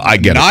in the towel. I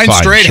get it. 9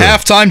 straight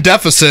halftime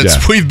deficits.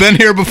 Yeah. We've been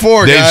here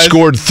before, They've guys.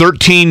 scored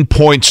 13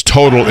 points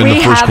total in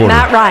the first quarter. We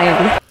have Matt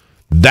Ryan.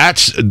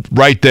 That's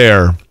right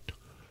there.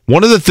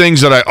 One of the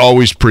things that I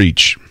always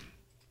preach,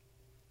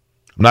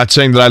 I'm not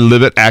saying that I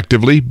live it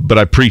actively, but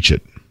I preach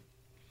it.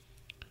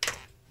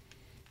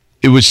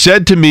 It was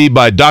said to me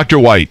by Dr.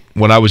 White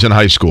when I was in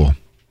high school.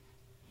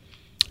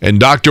 And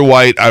Dr.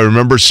 White, I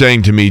remember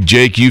saying to me,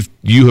 Jake,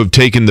 you have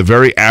taken the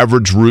very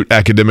average route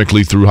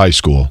academically through high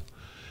school,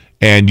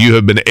 and you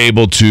have been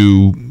able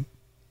to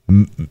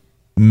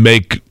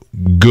make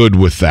good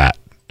with that.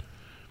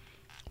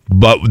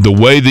 But the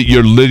way that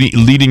you're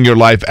leading your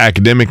life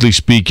academically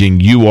speaking,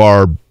 you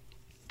are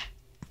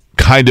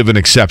kind of an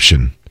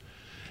exception.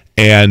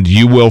 And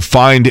you will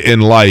find in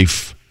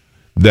life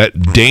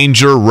that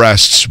danger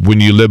rests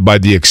when you live by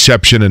the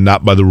exception and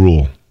not by the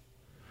rule.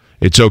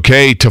 It's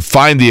okay to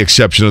find the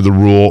exception of the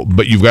rule,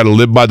 but you've got to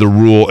live by the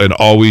rule and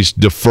always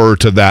defer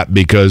to that,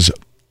 because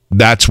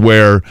that's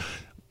where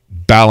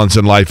balance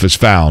in life is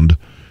found,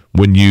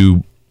 when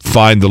you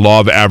find the law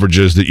of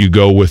averages that you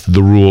go with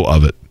the rule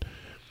of it.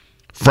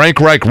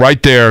 Frank Reich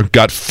right there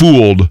got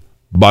fooled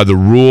by the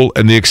rule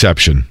and the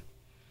exception.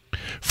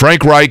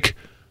 Frank Reich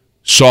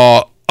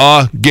saw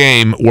a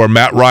game where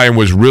Matt Ryan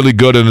was really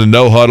good in a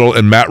no huddle,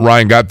 and Matt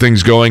Ryan got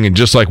things going, and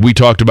just like we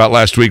talked about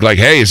last week, like,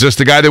 hey, is this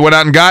the guy they went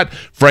out and got?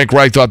 Frank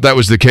Reich thought that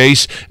was the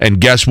case, and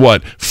guess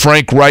what?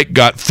 Frank Reich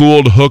got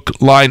fooled hook,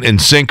 line,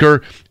 and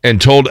sinker, and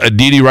told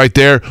Aditi right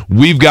there,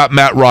 we've got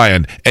Matt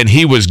Ryan, and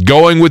he was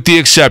going with the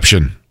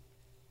exception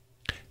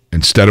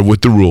instead of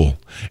with the rule.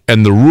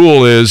 And the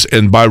rule is,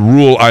 and by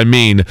rule I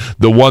mean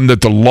the one that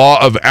the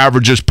law of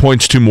averages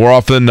points to more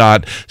often than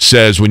not,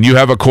 says when you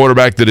have a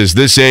quarterback that is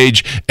this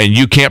age and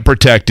you can't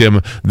protect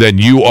him, then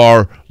you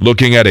are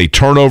looking at a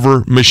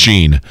turnover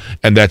machine.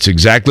 And that's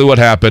exactly what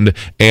happened.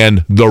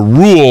 And the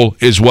rule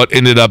is what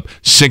ended up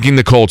sinking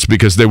the Colts,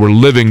 because they were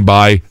living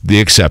by the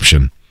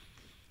exception.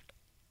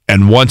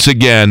 And once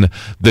again,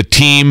 the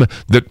team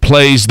that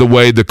plays the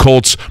way the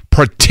Colts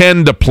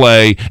pretend to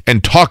play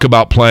and talk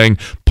about playing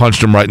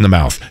punched them right in the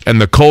mouth. And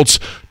the Colts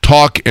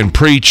talk and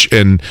preach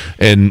and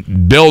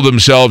build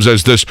themselves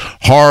as this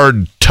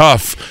hard,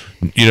 tough,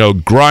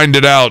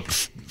 grinded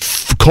out,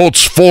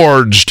 Colts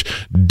forged,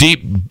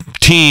 deep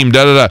team,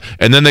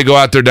 and then they go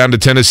out there down to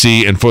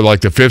Tennessee, and for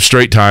like the 5th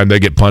straight time, they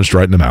get punched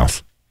right in the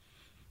mouth,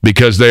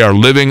 because they are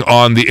living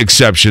on the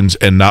exceptions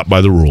and not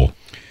by the rule.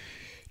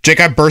 Jake,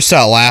 I burst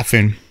out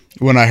laughing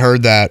when I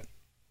heard that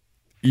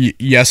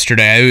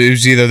yesterday. It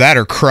was either that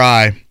or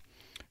cry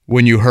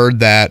when you heard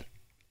that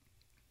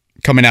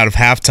coming out of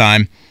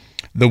halftime.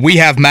 The we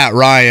have Matt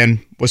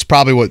Ryan was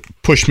probably what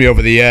pushed me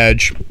over the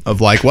edge of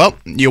like, well,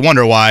 you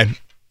wonder why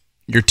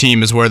your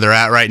team is where they're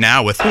at right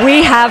now with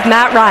we have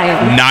Matt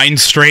Ryan. 9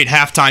 straight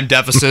halftime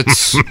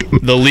deficits,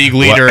 the league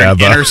leader in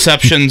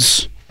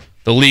interceptions,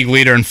 the league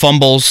leader in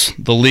fumbles,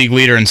 the league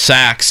leader in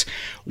sacks.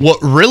 What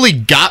really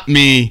got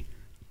me,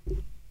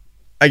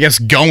 I guess,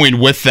 going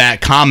with that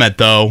comment,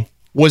 though,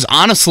 was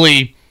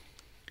honestly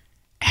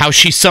how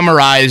she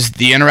summarized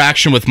the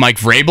interaction with Mike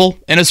Vrabel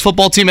and his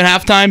football team at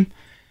halftime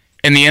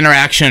and the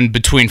interaction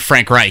between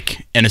Frank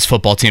Reich and his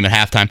football team at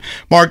halftime.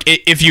 Mark,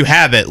 if you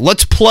have it,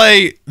 let's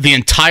play the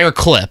entire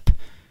clip.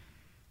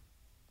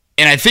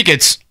 And I think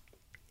it's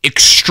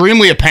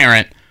extremely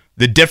apparent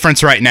the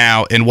difference right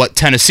now in what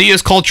Tennessee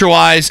is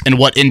culture-wise and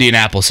what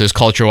Indianapolis is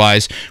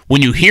culture-wise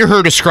when you hear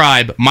her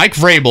describe Mike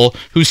Vrabel,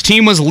 whose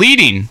team was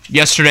leading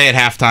yesterday at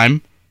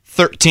halftime,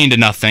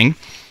 13-0.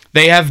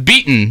 They have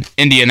beaten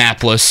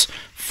Indianapolis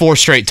 4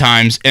 straight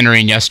times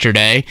entering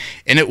yesterday,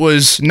 and it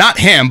was not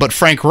him, but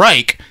Frank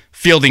Reich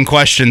fielding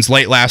questions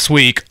late last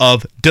week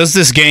of, does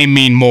this game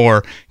mean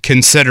more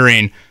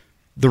considering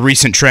the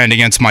recent trend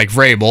against Mike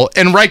Vrabel?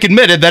 And Reich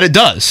admitted that it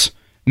does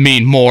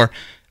mean more.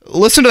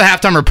 Listen to the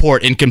halftime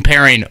report in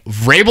comparing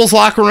Vrabel's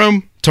locker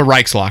room to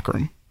Reich's locker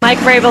room. Mike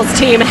Vrabel's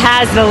team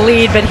has the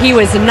lead, but he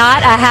was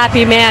not a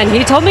happy man.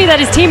 He told me that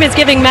his team is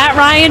giving Matt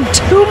Ryan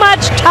too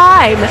much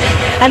time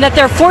and that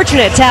they're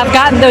fortunate to have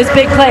gotten those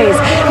big plays.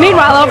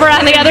 Meanwhile, over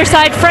on the other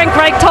side, Frank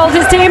Reich told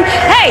his team,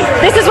 hey,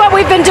 this is what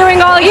we've been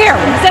doing all year.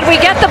 He said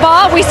we get the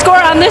ball, we score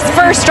on this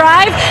first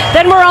drive,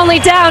 then we're only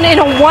down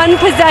in a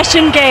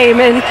 1-possession game.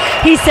 And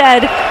he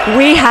said,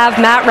 we have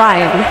Matt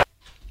Ryan.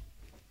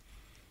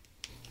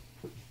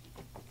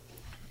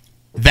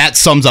 That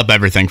sums up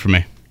everything for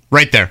me.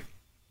 Right there.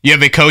 You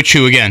have a coach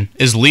who, again,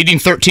 is leading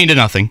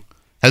 13-0,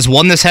 has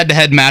won this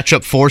head-to-head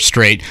matchup 4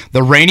 straight,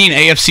 the reigning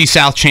AFC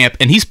South champ,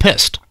 and he's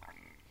pissed.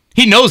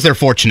 He knows they're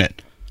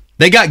fortunate.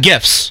 They got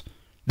gifts.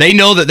 They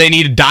know that they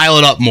need to dial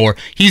it up more.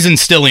 He's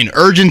instilling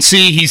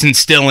urgency. He's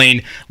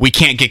instilling we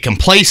can't get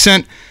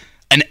complacent,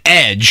 an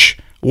edge,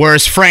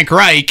 whereas Frank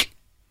Reich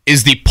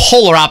is the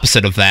polar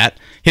opposite of that.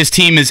 His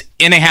team is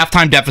in a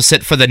halftime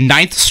deficit for the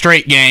 9th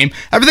straight game.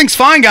 Everything's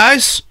fine,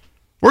 guys.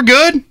 We're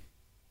good.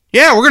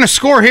 Yeah, we're going to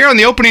score here on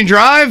the opening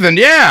drive, and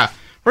yeah,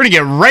 we're going to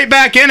get right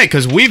back in it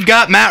because we've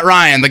got Matt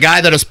Ryan, the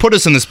guy that has put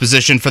us in this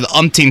position for the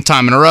umpteenth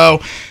time in a row.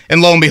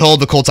 And lo and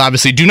behold, the Colts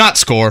obviously do not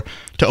score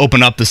to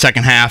open up the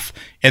second half,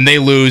 and they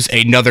lose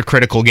another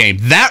critical game.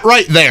 That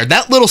right there,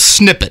 that little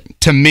snippet,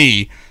 to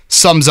me,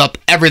 sums up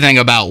everything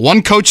about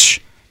one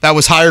coach that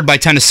was hired by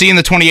Tennessee in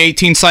the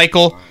 2018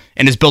 cycle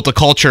and has built a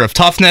culture of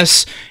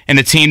toughness and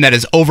a team that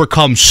has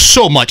overcome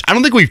so much. I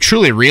don't think we've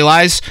truly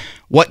realized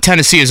what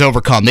Tennessee has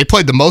overcome. They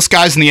played the most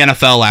guys in the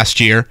NFL last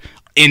year,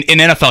 in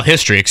NFL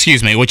history,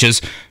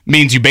 which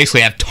means you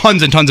basically have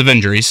tons and tons of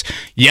injuries,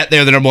 yet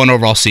they're the number 1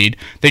 overall seed.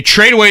 They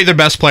trade away their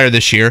best player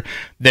this year.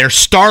 Their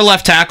star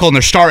left tackle and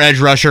their star edge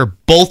rusher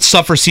both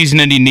suffer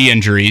season-ending knee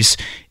injuries,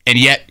 and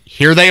yet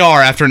here they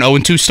are after an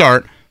 0-2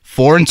 start,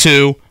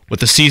 4-2,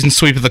 with the season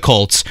sweep of the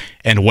Colts.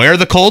 And where are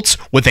the Colts?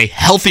 With a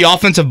healthy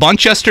offensive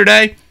bunch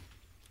yesterday,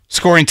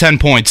 scoring 10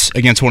 points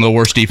against one of the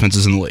worst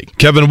defenses in the league.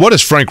 Kevin, what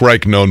is Frank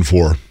Reich known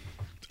for?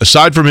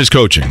 Aside from his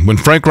coaching, when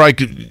Frank Reich,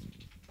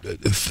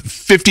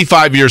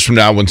 55 years from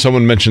now, when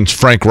someone mentions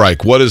Frank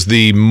Reich, what is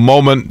the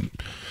moment,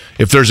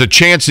 if there's a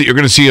chance that you're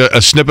going to see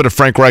a snippet of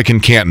Frank Reich in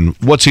Canton,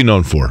 what's he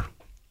known for?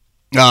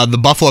 The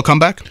Buffalo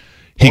comeback?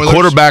 He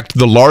quarterbacked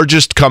the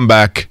largest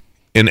comeback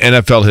in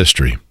NFL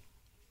history.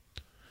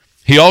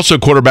 He also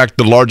quarterbacked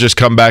the largest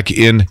comeback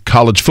in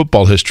college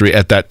football history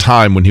at that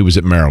time when he was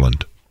at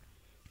Maryland.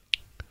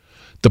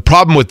 The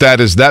problem with that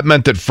is that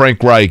meant that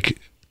Frank Reich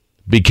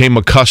became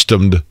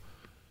accustomed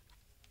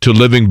to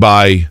living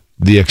by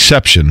the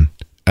exception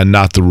and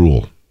not the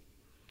rule.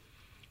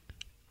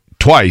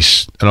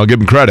 Twice, and I'll give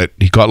him credit,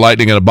 he caught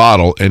lightning in a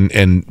bottle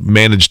and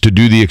managed to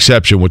do the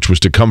exception, which was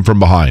to come from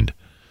behind.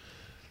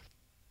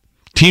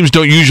 Teams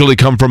don't usually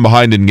come from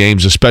behind in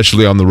games,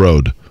 especially on the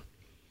road.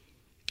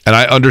 And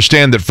I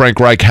understand that Frank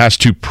Reich has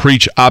to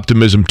preach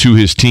optimism to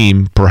his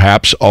team,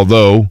 perhaps,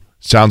 although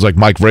sounds like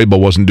Mike Vrabel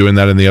wasn't doing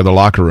that in the other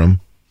locker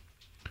room.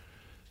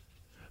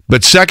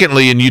 But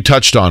secondly, and you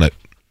touched on it,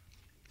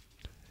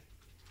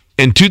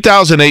 in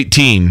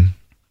 2018,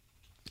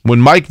 when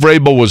Mike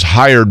Vrabel was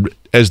hired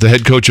as the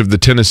head coach of the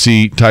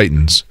Tennessee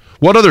Titans,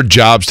 what other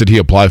jobs did he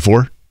apply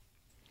for?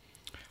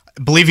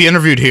 I believe he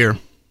interviewed here.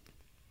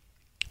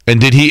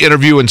 And did he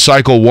interview in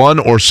cycle 1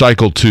 or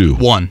cycle 2?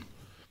 1.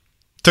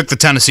 Took the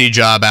Tennessee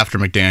job after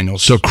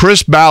McDaniels. So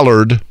Chris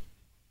Ballard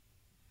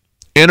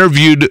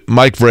interviewed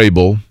Mike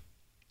Vrabel,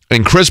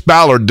 and Chris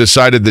Ballard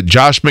decided that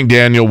Josh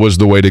McDaniel was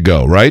the way to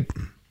go, right?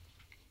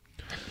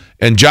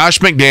 And Josh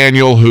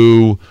McDaniel,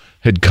 who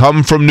had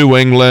come from New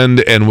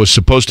England and was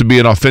supposed to be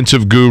an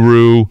offensive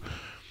guru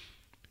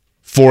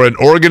for an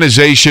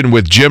organization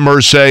with Jim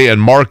Irsay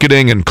and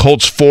marketing and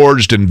Colts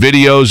Forged and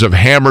videos of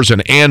hammers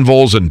and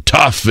anvils and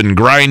tough and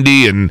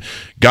grindy and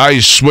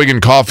guys swigging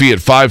coffee at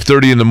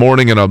 5:30 in the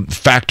morning in a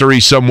factory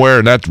somewhere,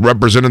 and that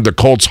represented the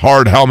Colts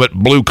hard helmet,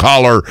 blue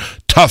collar,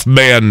 tough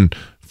man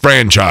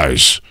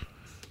franchise.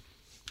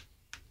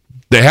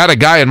 They had a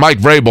guy in Mike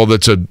Vrabel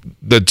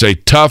that's a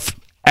tough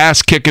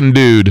ass-kicking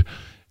dude,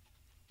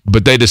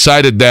 but they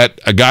decided that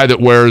a guy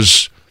that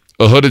wears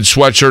a hooded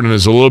sweatshirt and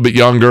is a little bit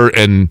younger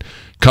and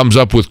comes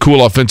up with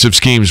cool offensive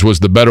schemes was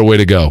the better way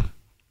to go.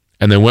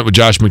 And they went with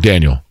Josh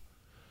McDaniel.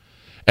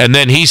 And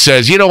then he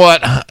says, you know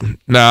what?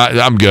 Nah,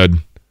 I'm good.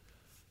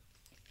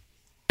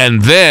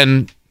 And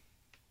then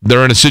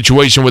they're in a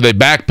situation where they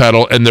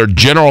backpedal, and their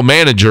general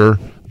manager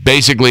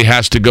basically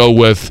has to go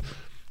with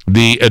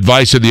the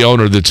advice of the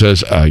owner that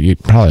says, you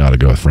probably ought to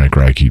go with Frank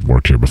Reich. He'd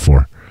worked here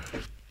before.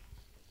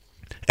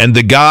 And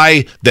the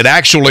guy that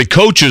actually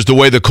coaches the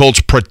way the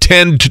Colts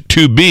pretend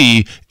to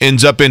be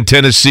ends up in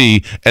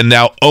Tennessee and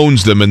now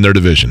owns them in their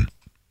division.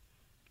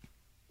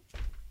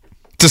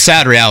 It's a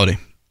sad reality.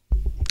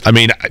 I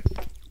mean,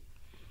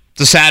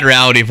 it's a sad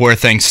reality of where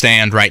things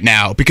stand right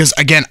now. Because,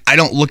 again, I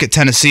don't look at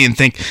Tennessee and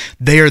think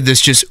they are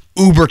this just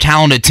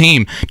uber-talented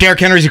team.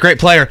 Derrick Henry's a great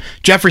player.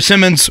 Jeffrey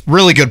Simmons,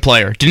 really good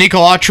player. Danico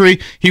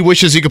Autry, he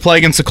wishes he could play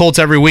against the Colts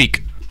every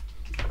week.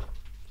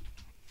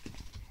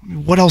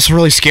 What else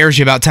really scares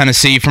you about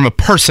Tennessee from a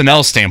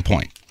personnel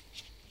standpoint?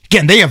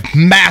 Again, they have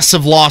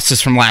massive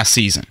losses from last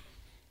season.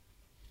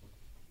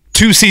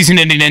 2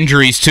 season-ending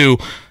injuries to,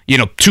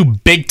 two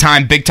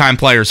big-time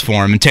players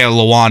for him, and Taylor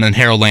Lewan and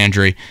Harold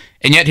Landry.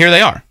 And yet, here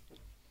they are.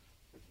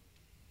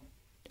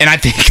 And I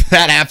think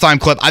that halftime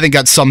clip,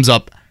 that sums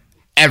up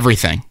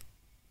everything.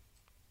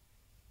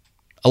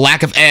 A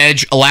lack of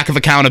edge, a lack of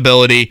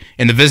accountability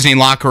in the visiting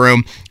locker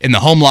room, in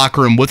the home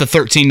locker room with a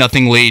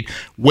 13-0 lead,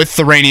 with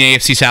the reigning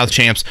AFC South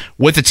champs,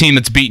 with a team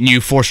that's beaten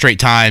you 4 straight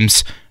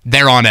times.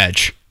 They're on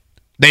edge.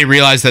 They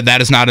realize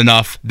that is not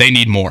enough. They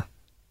need more.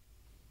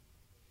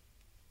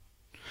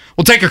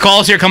 We'll take your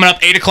calls here coming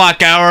up, 8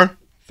 o'clock hour,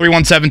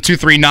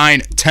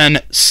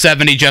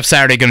 317-239-1070. Jeff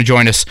Saturday going to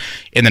join us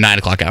in the 9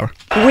 o'clock hour.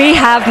 We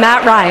have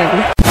Matt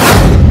Ryan.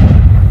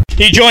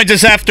 He joins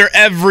us after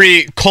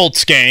every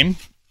Colts game,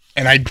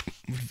 and I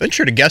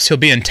venture to guess he'll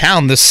be in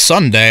town this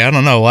Sunday. I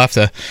don't know. We'll have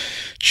to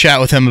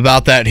chat with him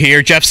about that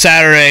here. Jeff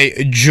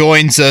Saturday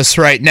joins us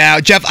right now.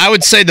 Jeff, I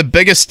would say the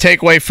biggest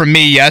takeaway from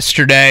me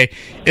yesterday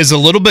is a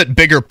little bit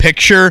bigger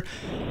picture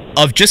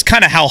of just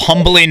kind of how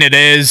humbling it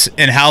is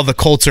and how the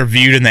Colts are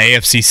viewed in the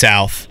AFC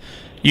South.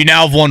 You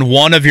now have won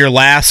 1 of your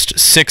last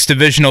 6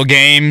 divisional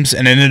games,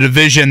 and in a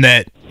division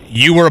that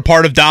you were a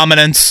part of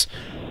dominance.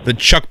 The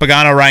Chuck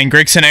Pagano, Ryan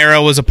Grigson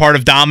era was a part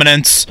of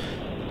dominance.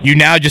 You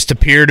now just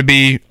appear to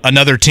be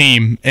another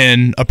team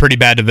in a pretty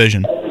bad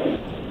division.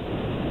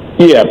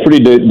 Yeah, pretty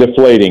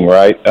deflating,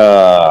 right?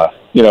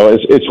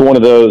 It's one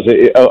of those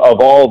of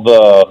all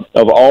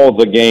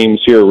the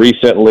games here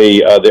recently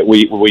that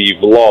we've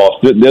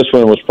lost. This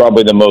one was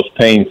probably the most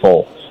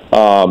painful,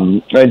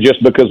 and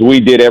just because we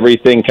did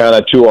everything kind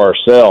of to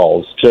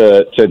ourselves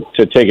to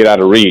take it out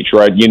of reach,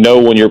 right?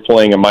 When you're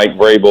playing a Mike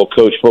Vrabel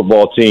coach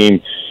football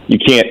team, you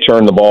can't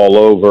turn the ball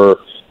over.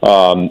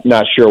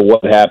 Not sure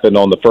what happened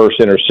on the first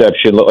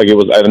interception. Looked like it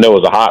was. I know it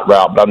was a hot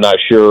route, but I'm not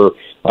sure.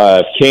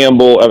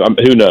 Campbell,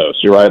 who knows?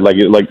 You're right. Like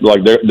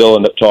they'll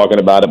end up talking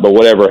about it, but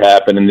whatever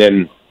happened. And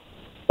then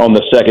on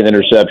the second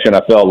interception,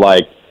 I felt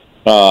like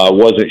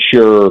wasn't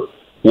sure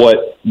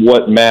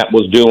what Matt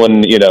was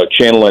doing.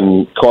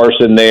 Channeling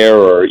Carson there,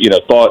 or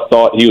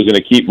thought he was going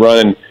to keep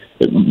running.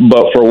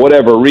 But for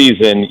whatever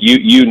reason,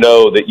 you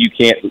know that you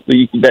can't.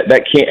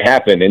 That can't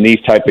happen in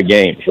these type of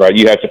games, right?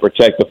 You have to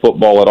protect the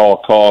football at all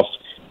costs.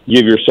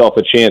 Give yourself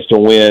a chance to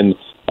win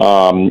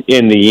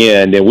in the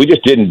end, and we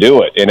just didn't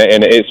do it.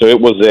 So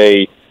it was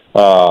a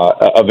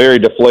very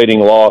deflating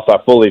loss. I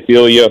fully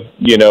feel you.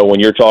 When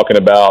you're talking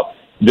about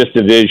this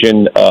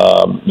division,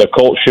 the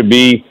Colts should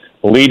be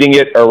leading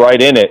it or right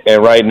in it,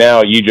 and right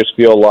now you just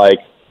feel like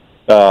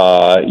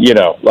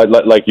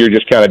like you're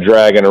just kind of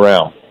dragging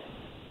around.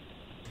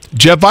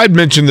 Jeff, I'd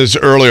mentioned this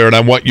earlier, and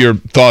I want your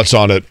thoughts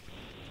on it.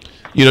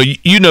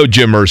 You know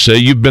Jim Irsay.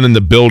 You've been in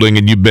the building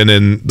and you've been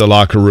in the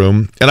locker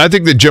room. And I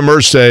think that Jim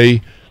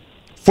Irsay,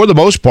 for the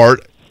most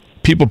part,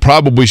 people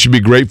probably should be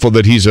grateful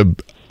that he is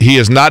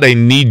not a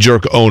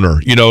knee-jerk owner.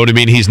 You know what I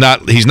mean? He's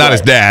not his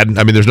dad.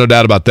 I mean, there's no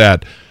doubt about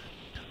that.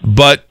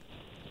 But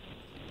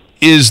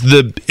is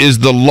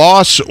the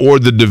loss or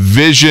the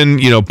division,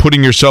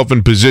 putting yourself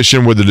in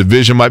position where the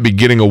division might be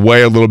getting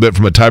away a little bit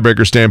from a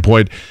tiebreaker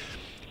standpoint,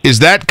 is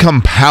that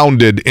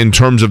compounded in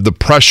terms of the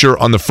pressure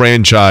on the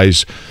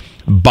franchise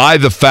by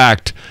the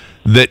fact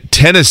that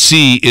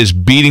Tennessee is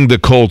beating the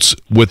Colts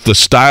with the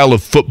style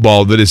of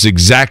football that is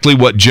exactly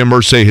what Jim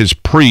Irsay has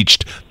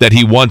preached that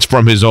he wants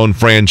from his own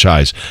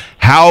franchise?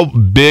 How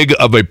big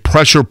of a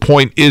pressure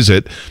point is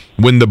it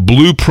when the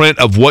blueprint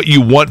of what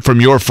you want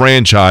from your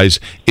franchise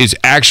is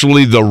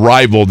actually the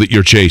rival that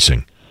you're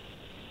chasing?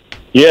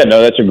 Yeah,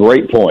 no, that's a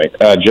great point,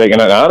 Jake.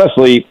 And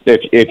honestly,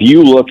 if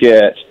you look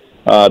at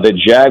the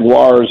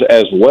Jaguars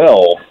as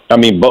well, I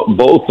mean,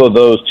 both of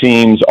those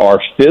teams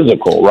are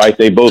physical, right?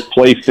 They both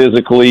play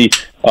physically,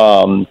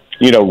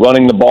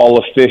 running the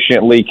ball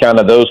efficiently, kind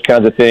of those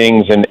kinds of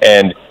things.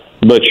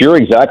 But you're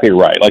exactly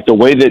right. Like the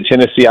way that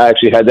Tennessee, I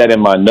actually had that in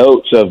my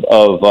notes of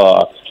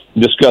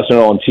discussing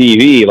it on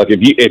TV. Like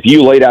if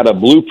you laid out a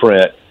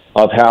blueprint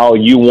of how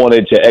you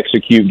wanted to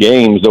execute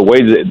games, the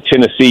way that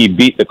Tennessee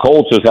beat the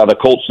Colts is how the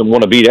Colts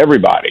want to beat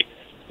everybody.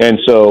 And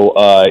so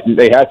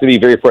they have to be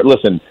very.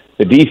 Listen,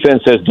 the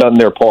defense has done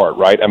their part,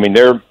 right? I mean,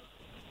 they're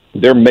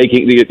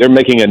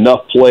making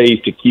enough plays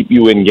to keep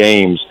you in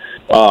games.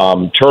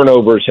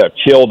 Turnovers have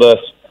killed us.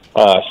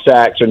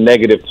 Sacks or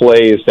negative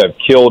plays have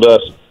killed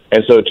us.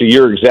 And so, to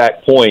your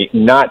exact point,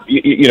 there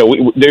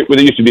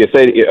used to be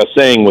a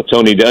saying with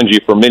Tony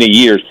Dungy for many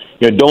years.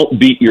 Don't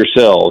beat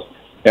yourselves.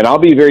 And I'll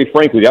be very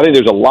frank with you. I think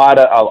there's a lot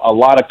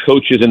of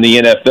coaches in the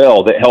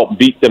NFL that help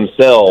beat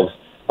themselves.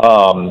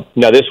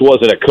 Now, this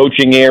wasn't a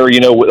coaching error,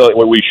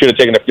 where we should have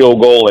taken a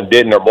field goal and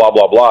didn't, or blah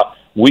blah blah.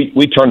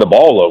 We turned the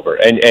ball over,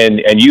 and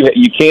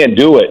you can't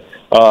do it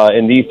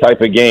in these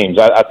type of games.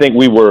 I think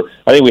we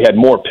had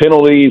more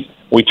penalties.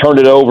 We turned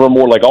it over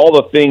more, like all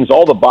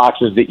the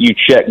boxes that you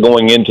check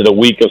going into the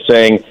week of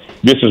saying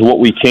this is what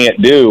we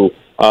can't do.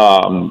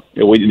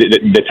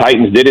 The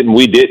Titans did it and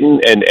we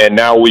didn't, and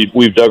now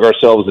we've dug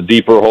ourselves a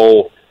deeper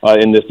hole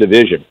in this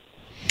division.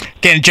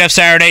 Again, Jeff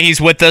Saturday, he's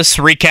with us,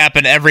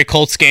 recapping every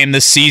Colts game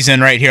this season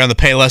right here on the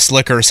Payless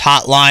Liquors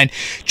hotline.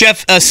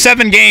 Jeff,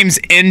 7 games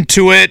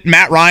into it,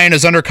 Matt Ryan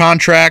is under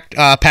contract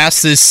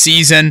past this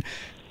season.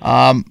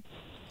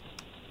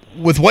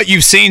 With what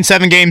you've seen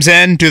 7 games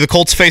in, do the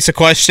Colts face a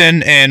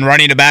question in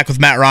running it back with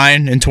Matt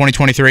Ryan in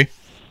 2023?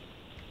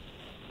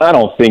 I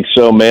don't think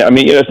so, man. I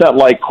mean, it's not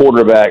like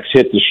quarterbacks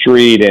hit the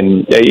street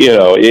and,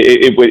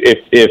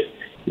 if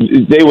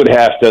they would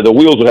have to, the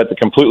wheels would have to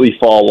completely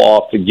fall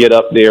off to get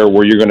up there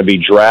where you're going to be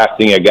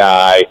drafting a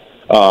guy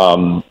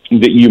that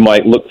you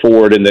might look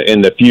forward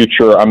in the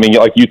future. I mean,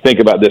 like you think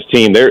about this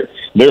team, they're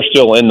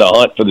still in the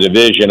hunt for the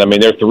division. I mean,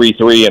 they're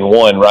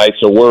 3-3-1, right?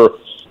 So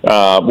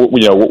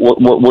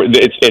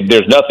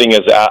there's nothing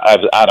as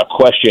out of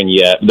question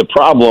yet. The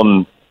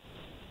problem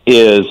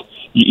is,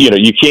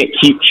 you can't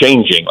keep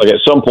changing. Like,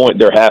 at some point,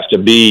 there has to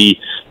be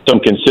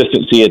some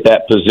consistency at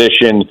that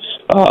position.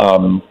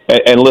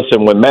 And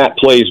listen, when Matt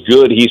plays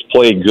good, he's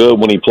played good.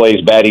 When he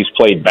plays bad, he's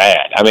played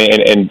bad. I mean,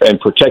 and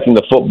protecting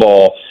the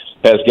football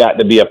has got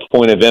to be a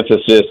point of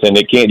emphasis, and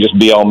it can't just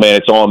be, oh man,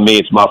 it's on me,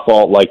 it's my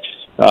fault. Like,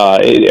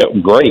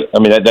 great. I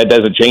mean, that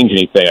doesn't change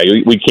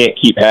anything. We can't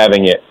keep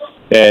having it.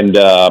 And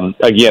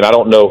again, I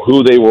don't know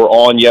who they were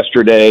on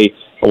yesterday.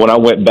 When I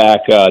went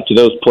back to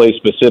those plays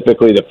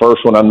specifically, the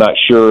first one, I'm not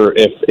sure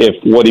if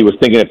what he was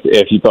thinking,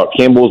 if he thought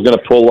Campbell was going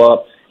to pull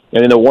up.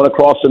 And then the one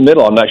across the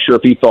middle, I'm not sure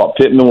if he thought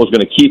Pittman was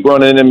going to keep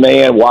running in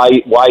man, why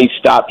he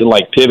stopped and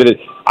pivoted.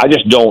 I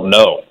just don't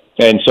know.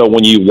 And so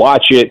when you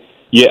watch it,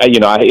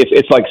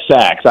 it's like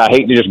sacks. I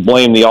hate to just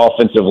blame the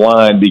offensive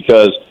line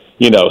because,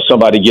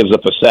 somebody gives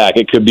up a sack.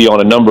 It could be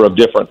on a number of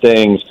different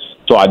things.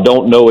 So I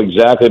don't know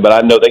exactly, but I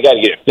know they got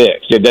to get it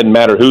fixed. It doesn't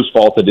matter whose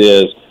fault it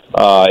is.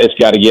 It's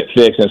got to get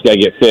fixed, and it's got to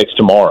get fixed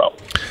tomorrow.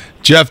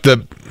 Jeff,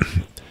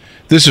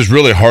 this is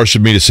really harsh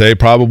of me to say,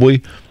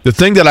 probably. The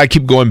thing that I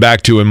keep going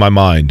back to in my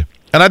mind,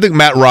 and I think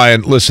Matt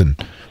Ryan, listen,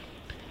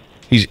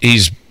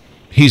 he's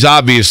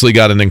obviously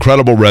got an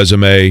incredible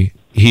resume.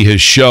 He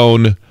has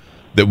shown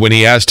that when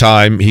he has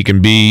time, he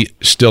can be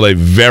still a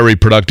very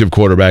productive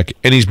quarterback,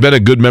 and he's been a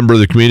good member of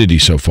the community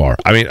so far.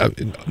 I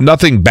mean,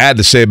 nothing bad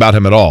to say about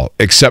him at all,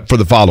 except for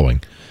the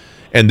following.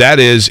 And that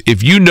is,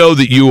 if you know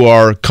that you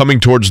are coming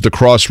towards the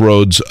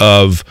crossroads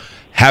of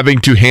having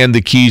to hand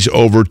the keys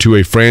over to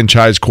a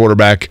franchise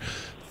quarterback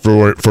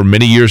for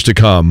many years to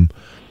come,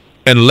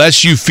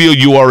 unless you feel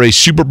you are a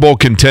Super Bowl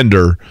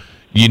contender,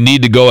 you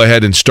need to go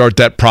ahead and start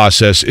that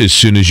process as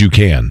soon as you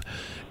can.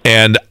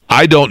 And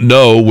I don't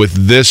know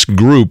with this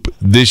group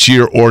this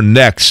year or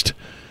next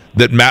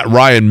that Matt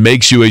Ryan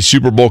makes you a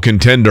Super Bowl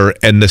contender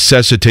and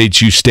necessitates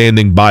you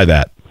standing by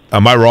that.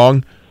 Am I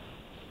wrong?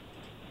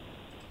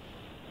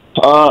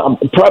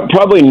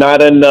 Probably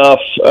not enough.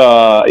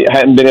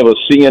 Hadn't been able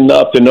to see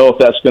enough to know if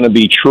that's going to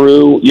be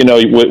true.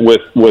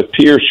 With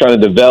Pierce trying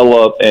to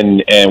develop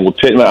and with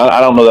Pittman, I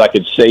don't know that I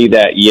could say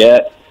that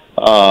yet.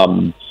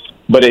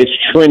 But it's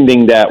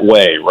trending that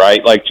way,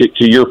 right? Like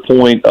to your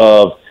point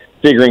of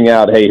figuring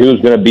out, hey, who's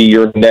going to be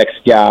your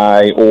next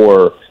guy,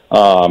 or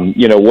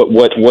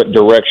what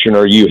direction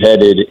are you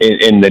headed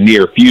in the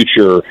near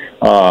future?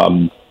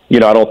 I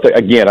don't think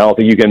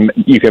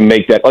you can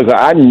make that. Like,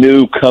 I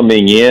knew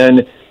coming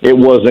in, it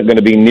wasn't going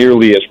to be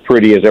nearly as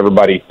pretty as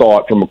everybody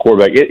thought from a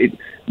quarterback.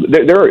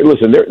 There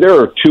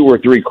are 2 or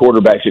 3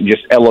 quarterbacks that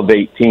just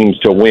elevate teams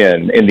to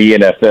win in the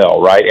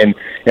NFL, right?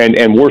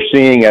 And we're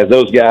seeing as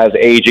those guys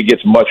age, it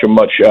gets much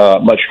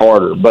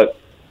harder. But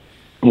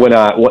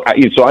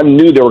so I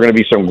knew there were going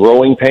to be some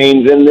growing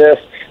pains in this.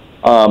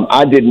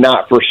 I did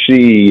not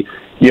foresee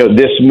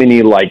this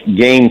many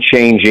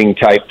game-changing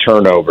type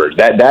turnovers.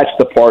 That's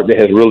the part that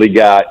has really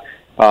got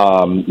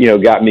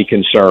me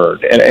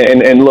concerned.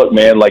 And look,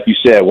 man, like you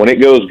said, when it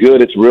goes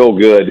good, it's real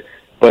good.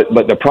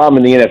 But the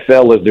problem in the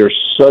NFL is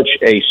there's such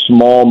a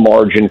small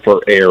margin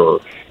for error.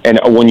 And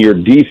when your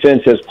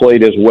defense has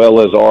played as well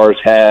as ours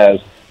has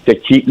to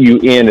keep you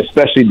in,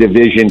 especially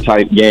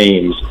division-type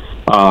games,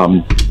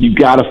 you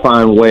got to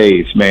find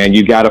ways, man.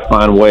 You got to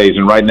find ways.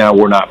 And right now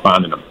we're not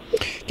finding them.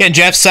 Again,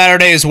 Jeff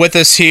Saturday is with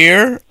us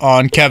here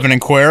on Kevin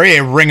and Query,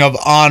 a Ring of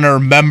Honor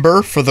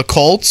member for the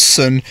Colts.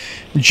 And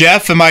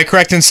Jeff, am I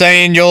correct in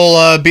saying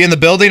you'll be in the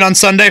building on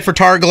Sunday for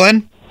Tar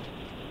Glen?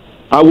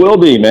 I will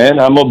be, man.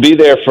 I'm gonna be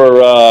there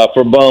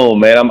for Bone,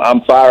 man.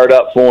 I'm fired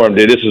up for him,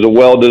 dude. This is a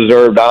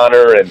well-deserved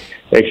honor, and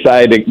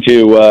excited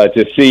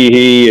to see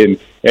he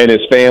and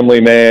his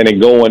family, man,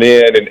 and going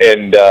in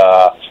and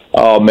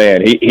oh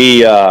man,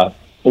 he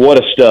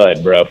what a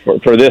stud, bro.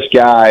 For this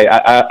guy,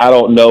 I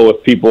don't know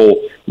if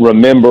people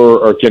remember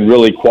or can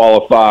really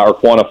qualify or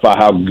quantify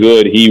how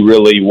good he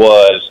really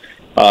was.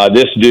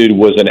 This dude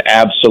was an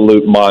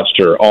absolute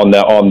monster on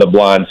the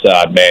blind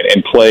side, man,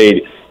 and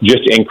played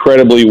just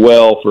incredibly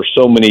well for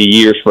so many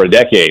years, for a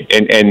decade.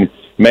 And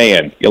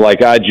man,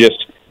 like I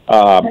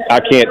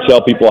can't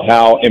tell people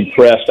how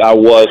impressed I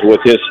was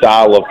with his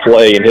style of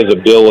play and his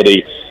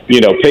ability. You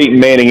know, Peyton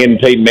Manning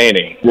isn't Peyton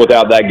Manning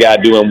without that guy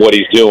doing what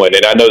he's doing.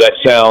 And I know that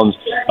sounds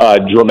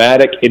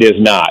dramatic. It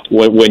is not.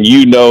 When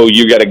you know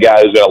you got a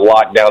guy who's going to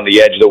lock down the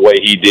edge the way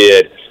he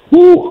did,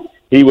 whoo,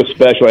 he was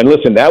special. And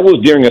listen, that was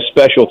during a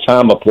special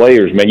time of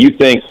players, man. You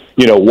think,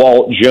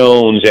 Walt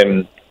Jones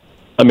and,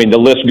 I mean, the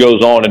list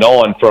goes on and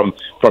on from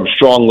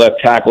strong left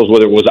tackles,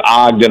 whether it was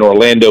Ogden,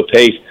 Orlando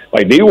Pace.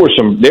 Like there were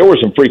some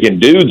freaking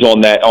dudes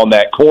on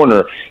that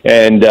corner,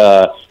 and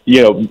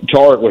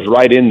Tarek was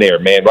right in there,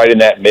 man, right in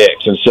that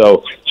mix. And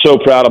so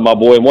proud of my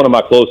boy, one of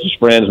my closest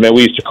friends, man.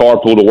 We used to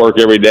carpool to work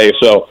every day,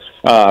 so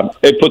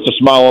it puts a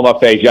smile on my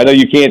face. I know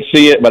you can't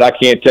see it, but I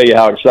can't tell you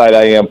how excited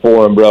I am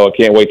for him, bro. I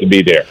can't wait to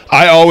be there.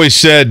 I always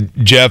said,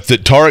 Jeff,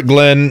 that Tarek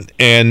Glenn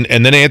and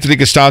then Anthony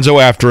Costanzo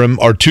after him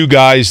are two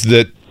guys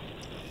that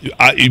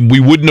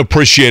we wouldn't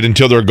appreciate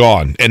until they're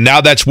gone. And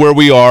now that's where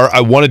we are. I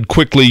wanted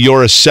quickly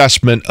your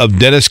assessment of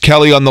Dennis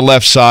Kelly on the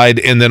left side,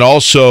 and then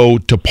also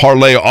to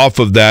parlay off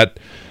of that,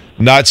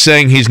 not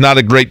saying he's not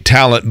a great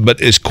talent, but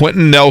is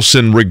Quentin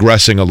Nelson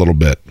regressing a little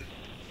bit?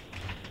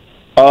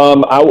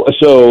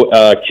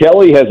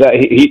 Kelly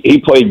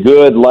he played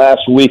good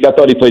last week. I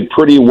thought he played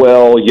pretty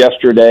well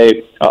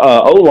yesterday.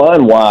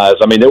 O-line wise,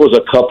 I mean, there was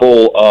a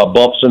couple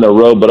bumps in the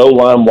road, but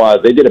O-line wise,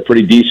 they did a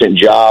pretty decent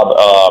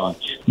job.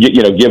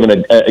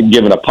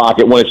 Given a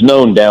pocket when it's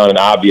known down and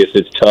obvious,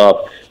 it's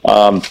tough.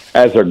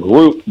 As a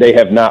group, they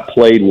have not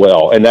played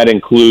well, and that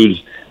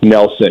includes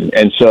Nelson.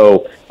 And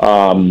so,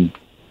 I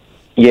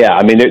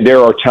mean, there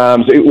are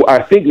times.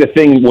 I think the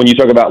thing when you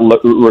talk about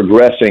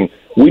regressing,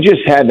 we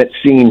just haven't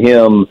seen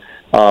him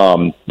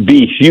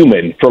be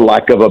human, for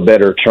lack of a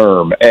better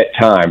term, at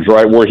times,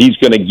 right? Where he's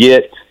going to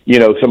get,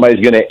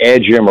 somebody's going to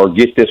edge him or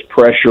get this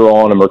pressure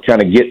on him or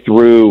kind of get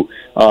through.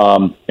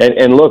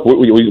 And look,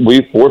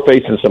 we're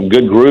facing some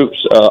good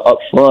groups up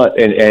front,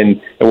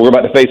 and we're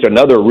about to face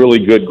another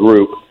really good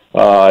group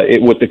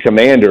with the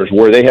Commanders,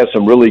 where they have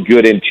some really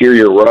good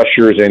interior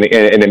rushers and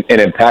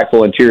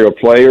impactful interior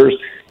players.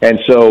 And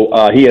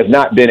so he has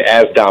not been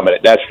as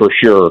dominant, that's for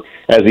sure,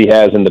 as he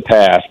has in the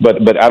past.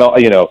 But I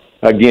don't,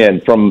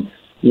 again, from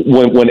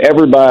when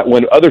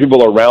other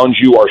people around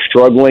you are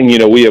struggling,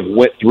 we have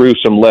went through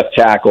some left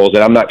tackles,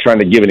 and I'm not trying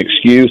to give an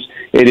excuse.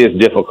 It is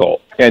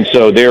difficult, and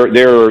so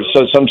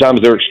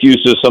sometimes there are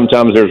excuses,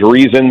 sometimes there's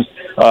reasons.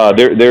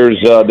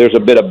 There's a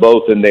bit of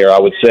both in there, I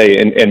would say,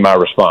 in my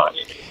response.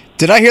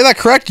 Did I hear that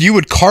correct? You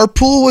would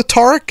carpool with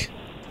Tarek?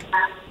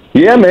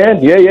 Yeah,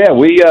 man. Yeah.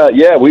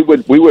 We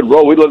would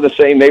roll. We live in the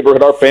same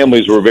neighborhood. Our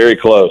families were very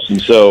close,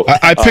 and so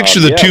I picture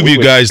the two of you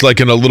guys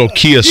like in a little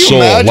Kia Soul,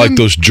 like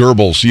those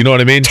gerbils. You know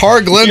what I mean?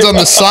 Tarek Glenn's on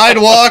the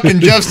sidewalk,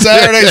 and Jeff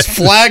Saturday's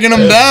flagging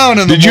him down.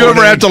 Did you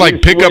ever have to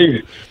pick up?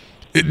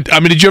 I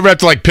mean, did you ever have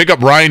to pick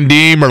up Ryan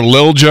Deem or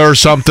Lilja or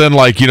something?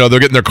 They're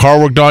getting their car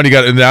worked on.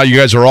 And now you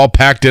guys are all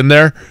packed in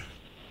there.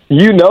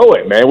 You know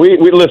it, man. We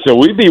listen.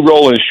 We'd be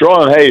rolling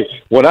strong. Hey,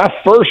 when I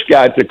first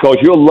got to Coach,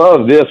 you'll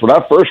love this. When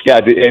I first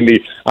got to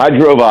Indy, I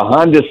drove a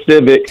Honda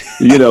Civic,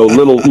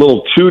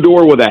 little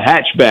 2-door with a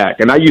hatchback,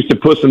 and I used to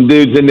put some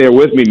dudes in there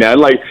with me. Now,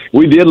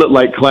 we did look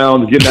like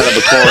clowns getting out of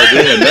the car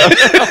then.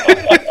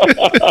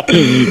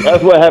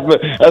 That's what happened.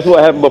 That's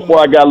what happened before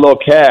I got a little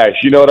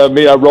cash. You know what I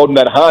mean? I rode in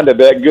that Honda,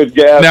 that good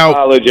gas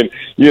mileage, and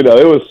it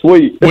was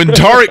sweet. When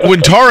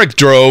Tarek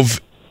drove,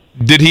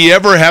 did he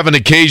ever have an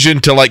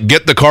occasion to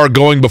get the car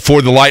going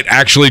before the light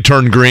actually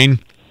turned green?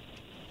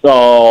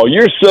 Oh,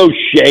 you're so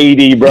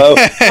shady, bro.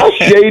 How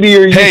shady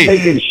are you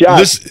taking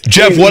shots?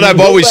 Jeff, what I've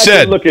always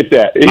said. Look at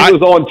that. He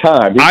was on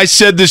time. I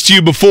said this to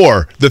you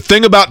before. The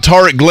thing about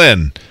Tarek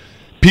Glenn,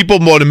 people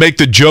want to make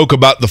the joke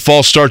about the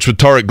false starts with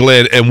Tarek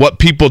Glenn, and what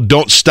people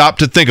don't stop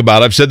to think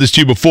about, I've said this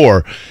to you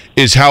before,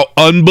 is how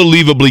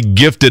unbelievably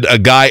gifted a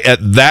guy at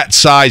that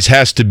size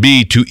has to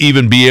be to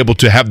even be able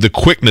to have the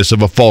quickness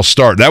of a false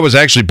start. That was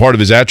actually part of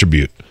his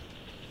attribute.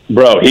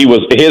 Bro,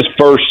 his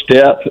first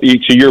step,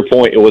 to your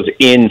point, it was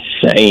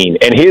insane.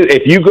 And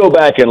if you go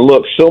back and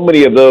look, so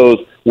many of those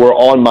were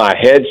on my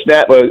head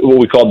snap, what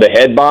we called the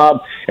head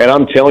bob, and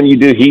I'm telling you,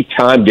 dude, he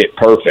timed it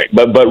perfect.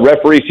 But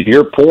referees, to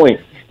your point,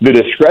 the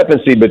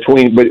discrepancy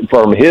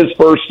from his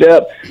first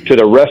step to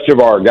the rest of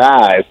our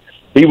guys,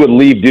 he would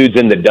leave dudes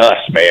in the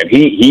dust, man.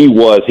 He's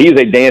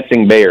a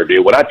dancing bear,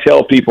 dude. When I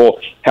tell people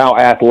how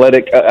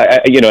athletic,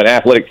 an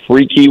athletic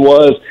freak he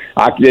was,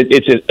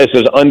 it's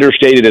as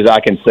understated as I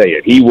can say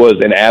it. He was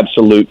an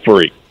absolute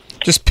freak.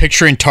 Just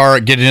picturing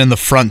Tarek getting in the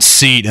front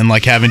seat and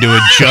like having to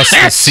adjust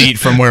the seat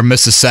from where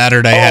Mrs.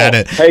 Saturday had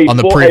it on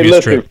the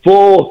previous trip.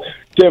 Full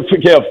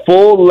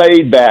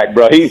laid back,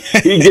 bro. He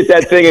get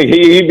that thing. And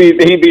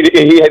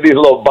he had these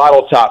little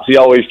bottle tops he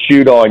always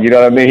chewed on. You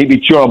know what I mean? He'd be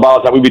chewing on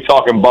bottle tops. We'd be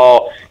talking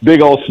ball.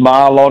 Big old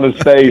smile on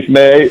his face,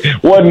 man.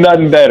 Wasn't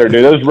nothing better,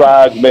 dude. Those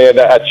rides, man,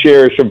 I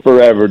cherish them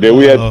forever, dude.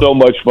 We had so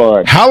much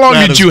fun. How long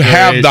did you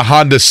have the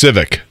Honda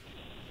Civic?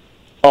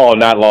 Oh,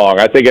 not long.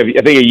 I think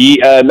a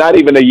year, not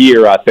even a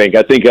year. I think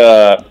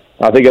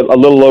a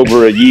little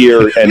over a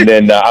year, and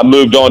then I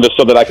moved on to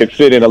something I could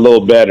fit in a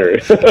little better.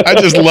 I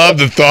just love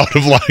the thought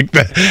of like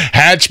the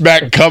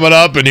hatchback coming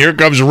up, and here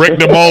comes Rick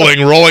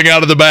DeMoling rolling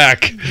out of the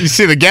back. You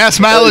see the gas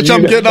mileage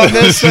I'm getting on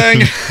this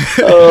thing?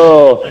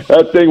 Oh,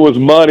 that thing was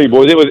money,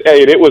 boys. It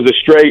was a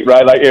straight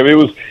right. Like it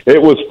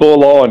was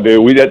full on,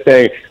 dude. That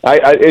thing.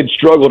 It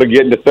struggled to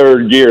get into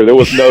third gear. There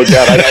was no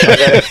doubt. I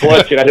had a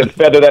clutch, and I had to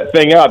feather that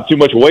thing out. Too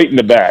much weight in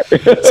the back. So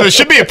it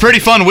should be a pretty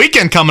fun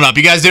weekend coming up.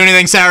 You guys do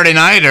anything Saturday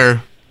night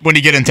or? When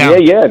you get in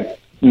town? Yeah.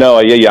 No,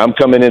 yeah. I'm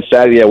coming in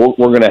Saturday. Yeah, we're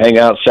going to hang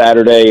out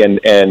Saturday and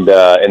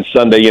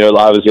Sunday. You know,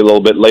 obviously a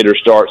little bit later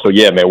start. So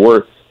yeah, man,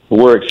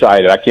 we're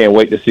excited. I can't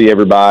wait to see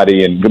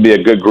everybody, and it'll be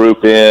a good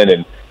group in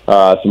and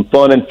some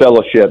fun and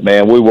fellowship,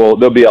 man.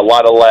 There'll be a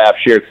lot of laughs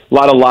shared, a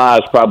lot of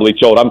lies probably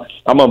told.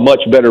 I'm a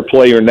much better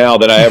player now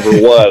than I ever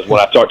was when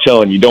I start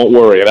telling you. Don't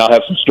worry, and I'll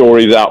have some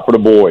stories out for the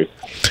boys.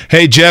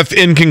 Hey, Jeff.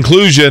 In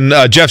conclusion,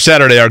 Jeff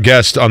Saturday, our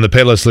guest on the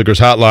Payless Liquors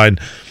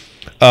Hotline.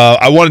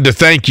 I wanted to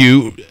thank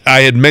you.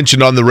 I had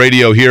mentioned on the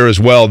radio here as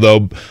well,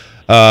 though.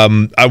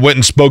 I went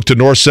and spoke to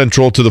North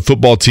Central, to the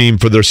football team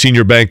for their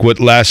senior banquet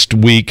last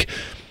week.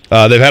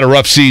 They've had a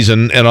rough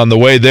season, and on the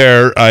way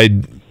there,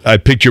 I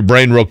picked your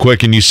brain real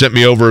quick, and you sent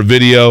me over a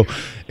video,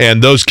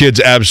 and those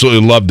kids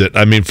absolutely loved it.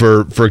 I mean,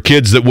 for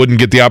kids that wouldn't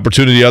get the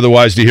opportunity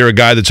otherwise to hear a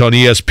guy that's on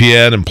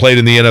ESPN and played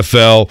in the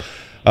NFL,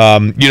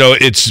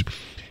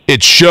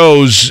 it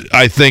shows,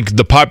 I think,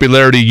 the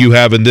popularity you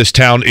have in this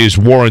town is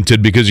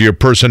warranted because of your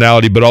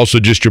personality, but also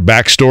just your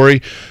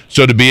backstory.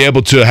 So to be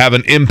able to have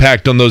an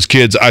impact on those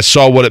kids, I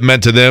saw what it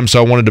meant to them, so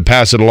I wanted to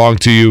pass it along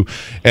to you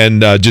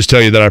and just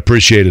tell you that I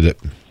appreciated it.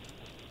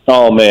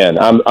 Oh, man,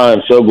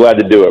 I'm so glad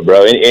to do it,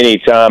 bro.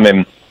 Anytime,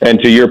 and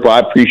to your point, I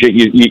appreciate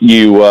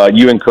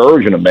you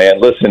encouraging them, man.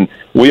 Listen,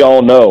 we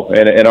all know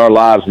in our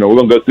lives, we're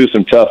going to go through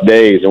some tough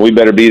days, and we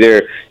better be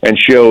there and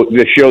show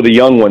the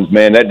young ones,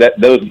 man, that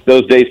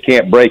those days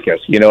can't break us.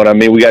 You know what I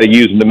mean? We got to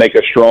use them to make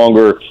us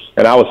stronger.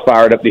 And I was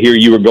fired up to hear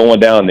you were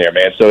going down there,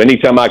 man. So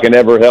anytime I can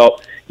ever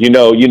help, I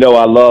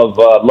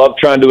love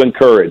trying to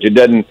encourage. It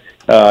doesn't.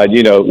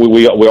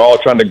 We're all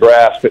trying to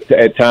grasp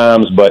at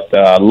times, but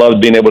I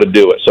love being able to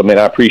do it. So, man,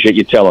 I appreciate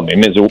you telling me.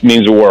 It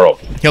means the world.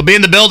 He'll be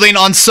in the building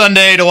on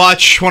Sunday to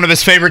watch one of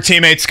his favorite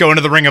teammates go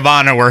into the Ring of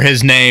Honor, where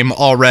his name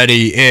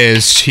already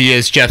is. He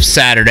is Jeff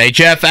Saturday.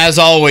 Jeff, as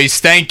always,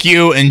 thank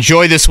you.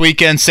 Enjoy this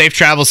weekend. Safe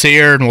travels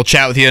here, and we'll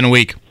chat with you in a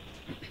week.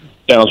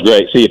 Sounds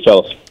great. See you,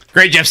 fellas.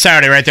 Great Jeff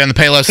Saturday right there on the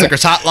Payless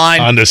Liquors Hotline.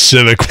 On the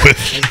Civic with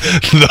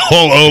the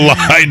whole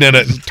O-line in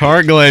it.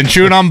 Targlen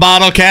chewing on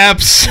bottle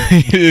caps.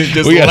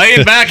 Just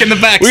laying back in the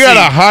back seat. We got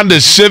a Honda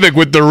Civic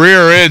with the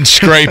rear end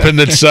scraping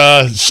that's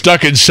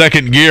stuck in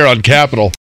second gear on Capitol.